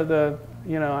know,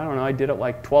 you know, I don't know, I did it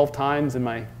like 12 times in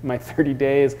my 30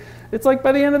 days. It's like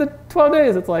by the end of the 12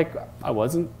 days, it's like I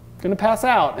wasn't gonna pass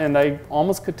out, and I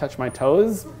almost could touch my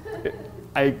toes.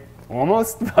 But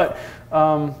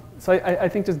so I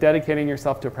think just dedicating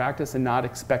yourself to practice and not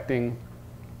expecting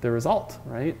the result,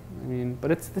 right? I mean,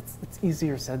 but it's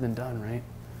easier said than done, right?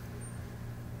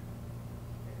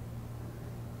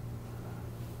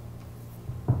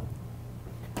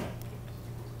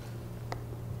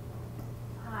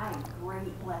 Hi,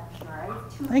 great lecture. I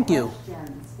have 2 Thank you.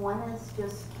 questions. One is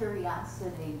just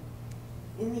curiosity.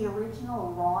 In the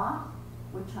original Raw,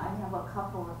 which I have a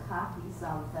couple of copies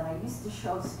of that I used to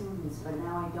show students, but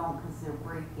now I don't because they're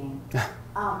breaking.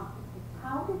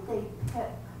 How did they pick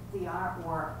the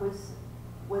artwork?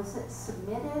 Was it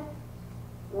submitted,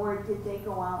 or did they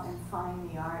go out and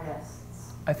find the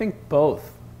artists? I think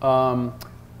both. I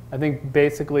think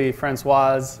basically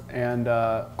Francoise and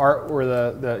Art were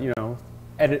the you know,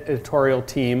 editorial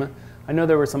team. I know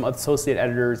there were some associate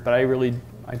editors, but I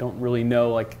don't really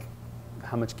know like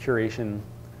how much curation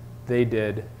they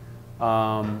did.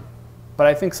 But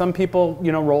I think some people,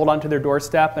 you know, rolled onto their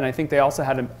doorstep, and I think they also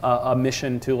had a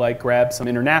mission to like grab some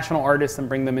international artists and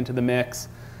bring them into the mix.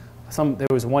 There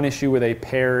was one issue where they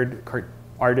paired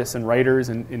artists and writers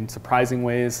in surprising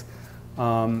ways.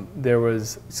 There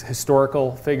was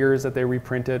historical figures that they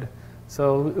reprinted.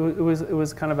 So it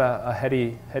was kind of a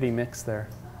heady mix there.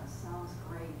 Sounds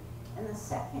great. And the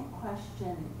second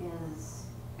question is,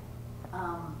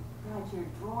 God, your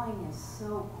drawing is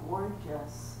so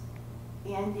gorgeous,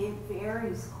 and it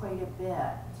varies quite a bit.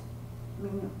 I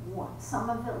mean, some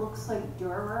of it looks like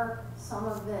Dürer, some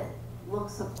of it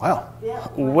looks a bit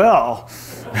like... Well,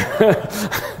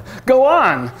 go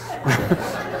on.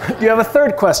 Do you have a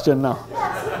third question now?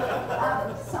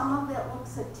 Yes. Some of it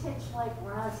looks a titch like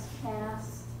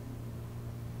Cast.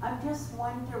 I'm just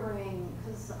wondering,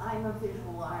 because I'm a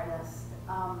visual artist,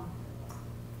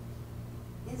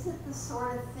 is it the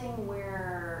sort of thing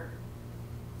where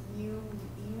you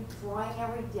drawing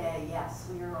every day? Yes,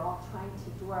 we are all trying to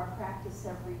do our practice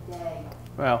every day.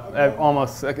 Well,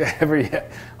 almost every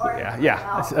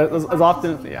yeah. As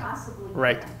often as yeah. Possibly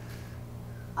right.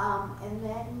 Can. And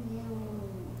then you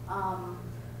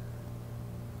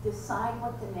decide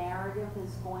what the narrative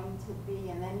is going to be,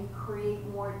 and then you create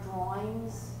more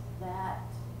drawings that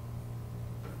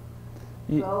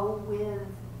go with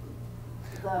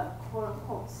the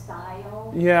quote-unquote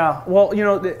style? Yeah, well, you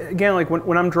know, again, like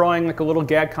when I'm drawing like a little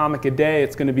gag comic a day,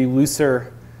 it's going to be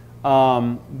looser.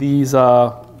 You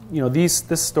know,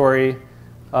 this story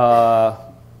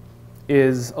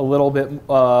is a little bit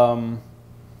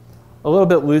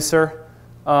looser.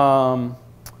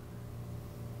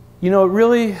 You know,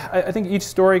 really, I think each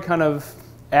story kind of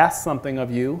asks something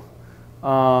of you,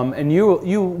 and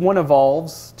one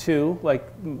evolves too. Like,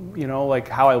 you know, like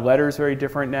how I letter is very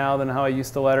different now than how I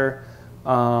used to letter.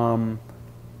 You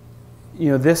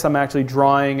know, this I'm actually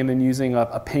drawing and then using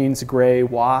a Payne's gray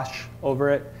wash over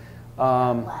it.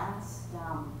 Last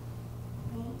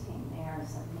painting there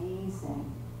is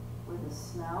amazing with the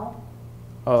snow.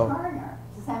 Oh. Turner,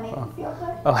 does that make you feel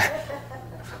good? Oh,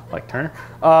 like Turner?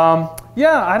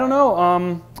 Yeah, I don't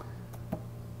know.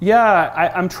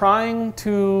 Yeah, I'm trying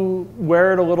to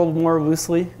wear it a little more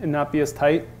loosely and not be as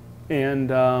tight. And,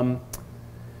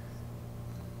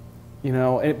 you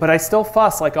know, but I still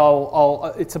fuss. Like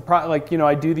like, you know,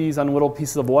 I do these on little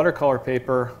pieces of watercolor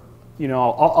paper. You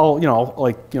know,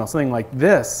 I'll something like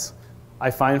this, I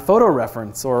find photo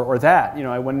reference or that. You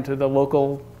know, I went into the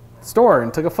local store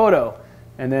and took a photo,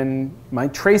 and then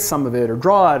might trace some of it or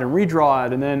draw it and redraw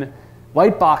it, and then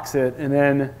light box it, and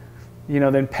then, you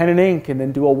know, then pen and ink, and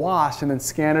then do a wash, and then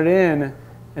scan it in,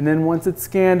 and then once it's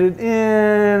scanned it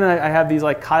in, I have these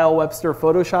like Kyle Webster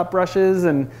Photoshop brushes,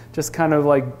 and just kind of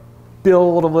like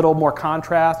build a little more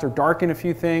contrast or darken a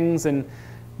few things, and,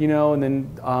 you know, and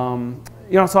then.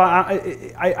 You know, so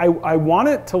I want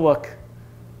it to look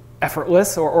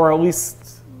effortless, or at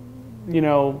least, you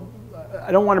know,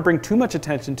 I don't want to bring too much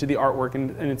attention to the artwork in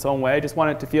its own way. I just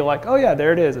want it to feel like, oh yeah,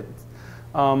 there it is.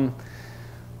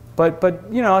 But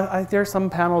you know, there are some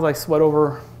panels I sweat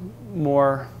over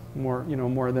more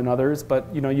than others.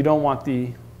 But you know, you don't want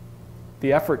the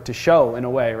effort to show in a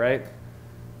way, right?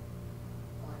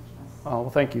 Oh well,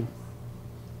 thank you.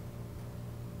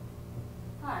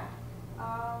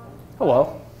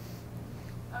 Hello.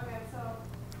 Okay, so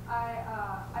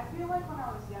I feel like when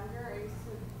I was younger, I used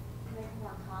to make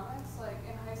more comics. Like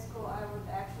in high school, I would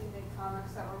actually make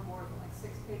comics that were more than like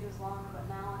 6 pages long. But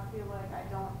now I feel like I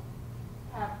don't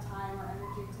have time or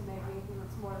energy to make anything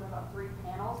that's more than about 3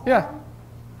 panels long. Yeah.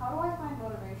 How do I find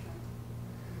motivation?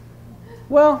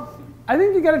 Well, I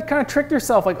think you got to kind of trick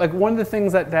yourself. Like one of the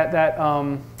things that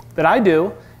I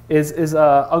do is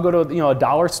I'll go to, you know, a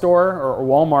dollar store or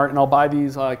Walmart, and I'll buy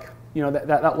these like. You know,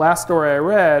 that last story I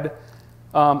read,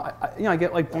 I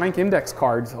get like blank index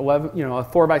cards, 11, you know, a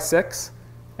 4x6,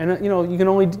 and you know, you can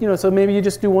only, you know, so maybe you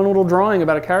just do one little drawing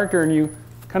about a character and you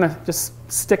kind of just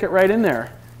stick it right in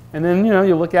there, and then you know,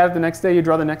 you look at it the next day, you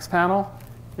draw the next panel,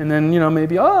 and then you know,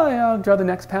 maybe oh yeah, I'll draw the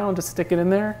next panel and just stick it in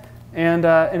there, and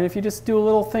if you just do a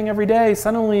little thing every day,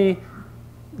 suddenly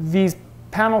these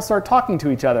panels start talking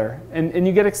to each other, and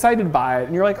you get excited by it,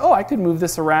 and you're like, oh, I could move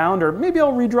this around, or maybe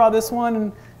I'll redraw this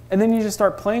one. And then you just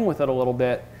start playing with it a little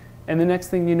bit, and the next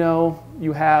thing you know,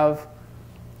 you have,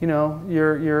 you know,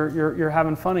 you're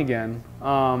having fun again.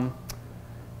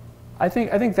 I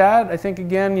think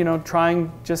again, you know,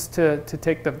 trying just to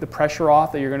take the pressure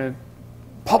off that you're going to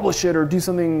publish it or do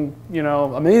something, you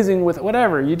know, amazing with it,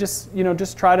 whatever. You just, you know,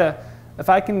 just try to, if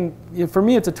I can, you know, for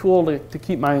me, it's a tool to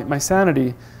keep my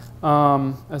sanity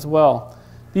as well.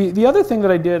 The other thing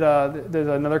that I did, there's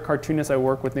another cartoonist I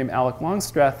work with named Alec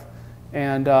Longstreth.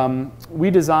 And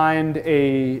we designed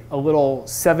a little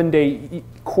 7-day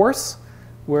course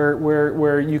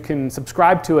where you can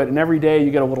subscribe to it, and every day you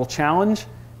get a little challenge,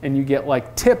 and you get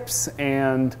like tips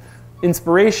and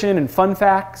inspiration and fun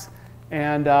facts,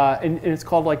 and it's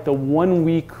called like the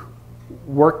 1-week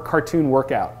cartoon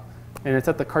workout, and it's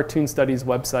at the Cartoon Studies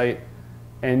website.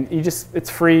 And it's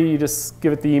free, you just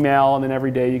give it the email, and then every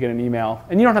day you get an email.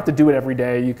 And you don't have to do it every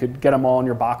day. You could get them all in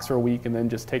your box for a week and then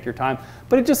just take your time.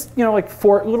 But it just, you know, like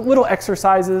 4 little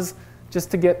exercises just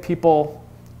to get people,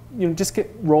 you know, just get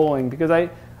rolling. Because I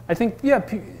think, yeah,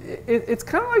 it's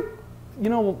kind of like, you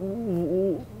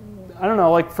know, I don't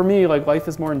know, like for me, like life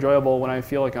is more enjoyable when I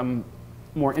feel like I'm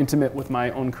more intimate with my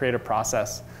own creative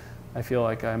process. I feel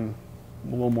like I'm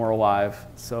a little more alive.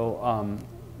 So,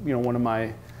 you know, one of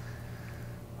my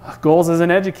goals as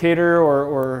an educator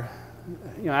or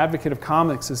you know, advocate of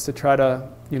comics is to try to,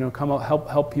 you know,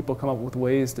 help people come up with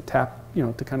ways to you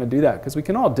know, to kind of do that, because we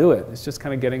can all do it. It's just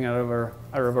kind of getting out of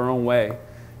our own way,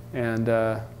 and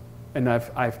I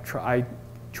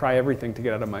try everything to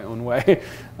get out of my own way,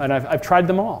 and I've tried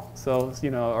them all. So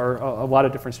you know, or a lot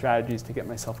of different strategies to get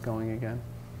myself going again.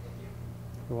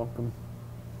 You're welcome.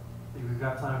 I think we've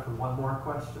got time for one more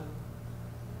question.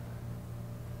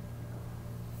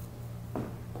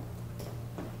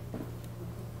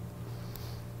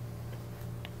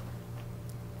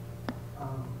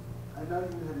 I know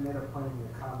you had made a point in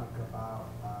your comic about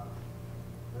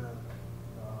the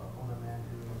older man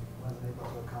who wasn't able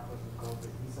to accomplish his goals,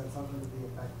 but he said something to the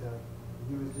effect of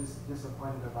he was just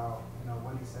disappointed about, you know,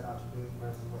 what he set out to do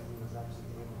versus what he was actually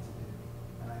able to do.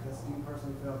 And I guess do you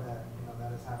personally feel that, you know,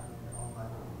 that is happening in your own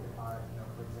life with your art? You know,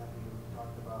 for example, you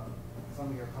talked about some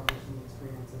of your publishing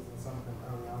experiences and some of them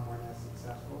early on weren't as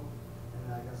successful. And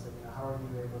then I guess, like, how are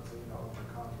you able to,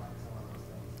 overcome like some of those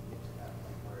things and get to that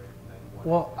point where you want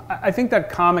Well, I think that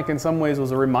comic in some ways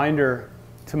was a reminder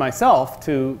to myself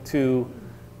to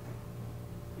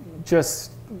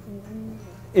just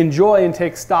enjoy and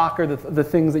take stock of the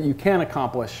things that you can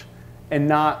accomplish, and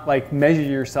not like measure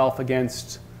yourself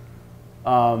against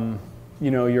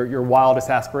your wildest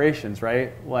aspirations,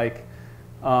 right? Like,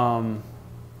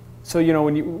 so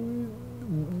when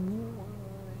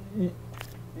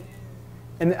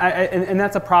and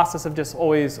that's a process of just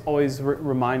always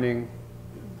reminding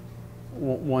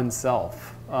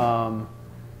oneself. I'm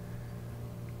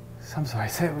sorry.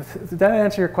 Did that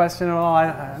answer your question at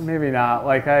all? Maybe not.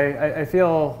 Like I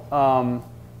feel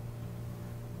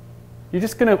you're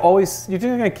just gonna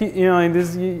keep.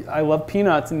 I love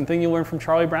Peanuts, and the thing you learn from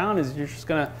Charlie Brown is you're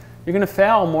gonna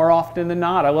fail more often than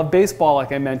not. I love baseball,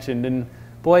 like I mentioned, and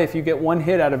boy, if you get one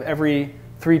hit out of every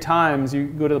 3 times you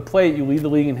go to the plate, you lead the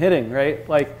league in hitting, right?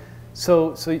 Like,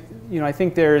 so I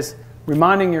think there's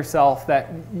reminding yourself that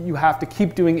you have to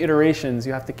keep doing iterations,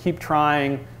 you have to keep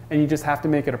trying, and you just have to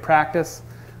make it a practice.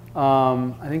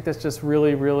 I think that's just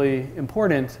really, really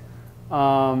important.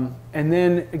 And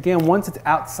then again, once it's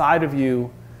outside of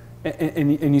you,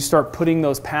 and you start putting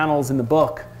those panels in the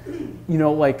book,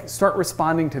 like start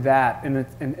responding to that, and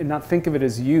not think of it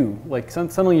as you. Like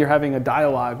suddenly you're having a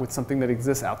dialogue with something that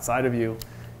exists outside of you,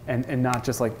 and not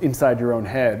just like inside your own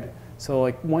head. So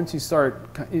like once you start,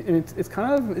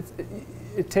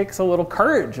 it takes a little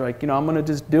courage. Like I'm going to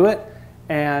just do it.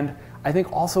 And I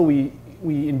think also we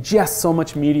ingest so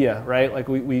much media, right? Like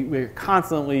we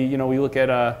constantly, we look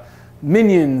at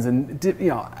Minions and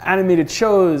animated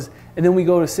shows, and then we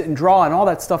go to sit and draw, and all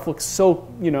that stuff looks so,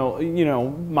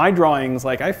 my drawings,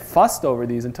 like I fussed over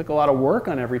these and took a lot of work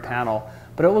on every panel,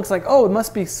 but it looks like, oh, it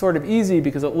must be sort of easy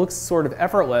because it looks sort of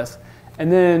effortless.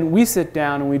 And then we sit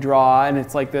down and we draw, and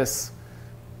it's like this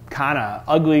kind of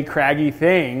ugly, craggy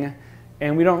thing,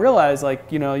 and we don't realize,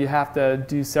 like, you have to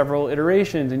do several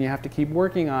iterations, and you have to keep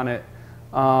working on it,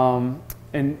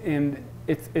 and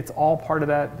it's all part of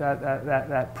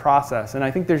that process. And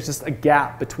I think there's just a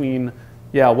gap between,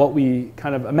 what we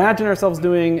kind of imagine ourselves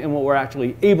doing and what we're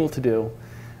actually able to do.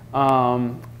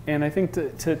 And I think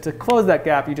to close that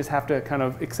gap, you just have to kind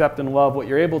of accept and love what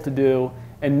you're able to do,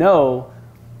 and know,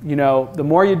 the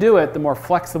more you do it, the more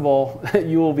flexible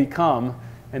you will become,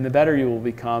 and the better you will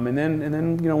become. And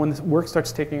then when this work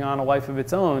starts taking on a life of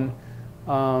its own,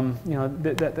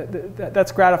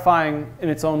 that's gratifying in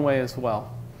its own way as well.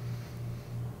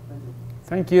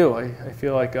 Thank you. I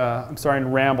feel like I'm starting to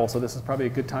ramble, so this is probably a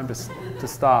good time to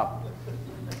stop.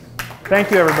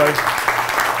 Thank you, everybody.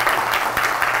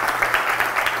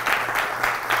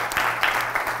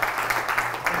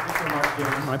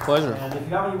 My pleasure. And if you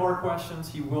have any more questions,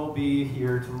 he will be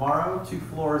here tomorrow, 2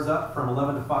 floors up from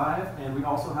 11 to 5. And we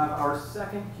also have our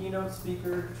second keynote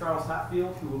speaker, Charles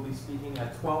Hatfield, who will be speaking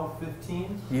at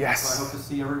 12:15. Yes. So I hope to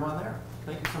see everyone there.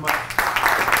 Thank you so much.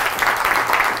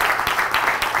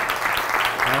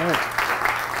 All right.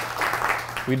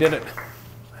 We did it.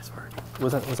 Nice work.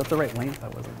 Was that the right length?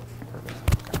 That wasn't perfect.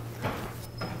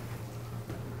 Okay.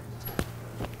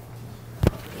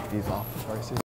 Take these off before I see.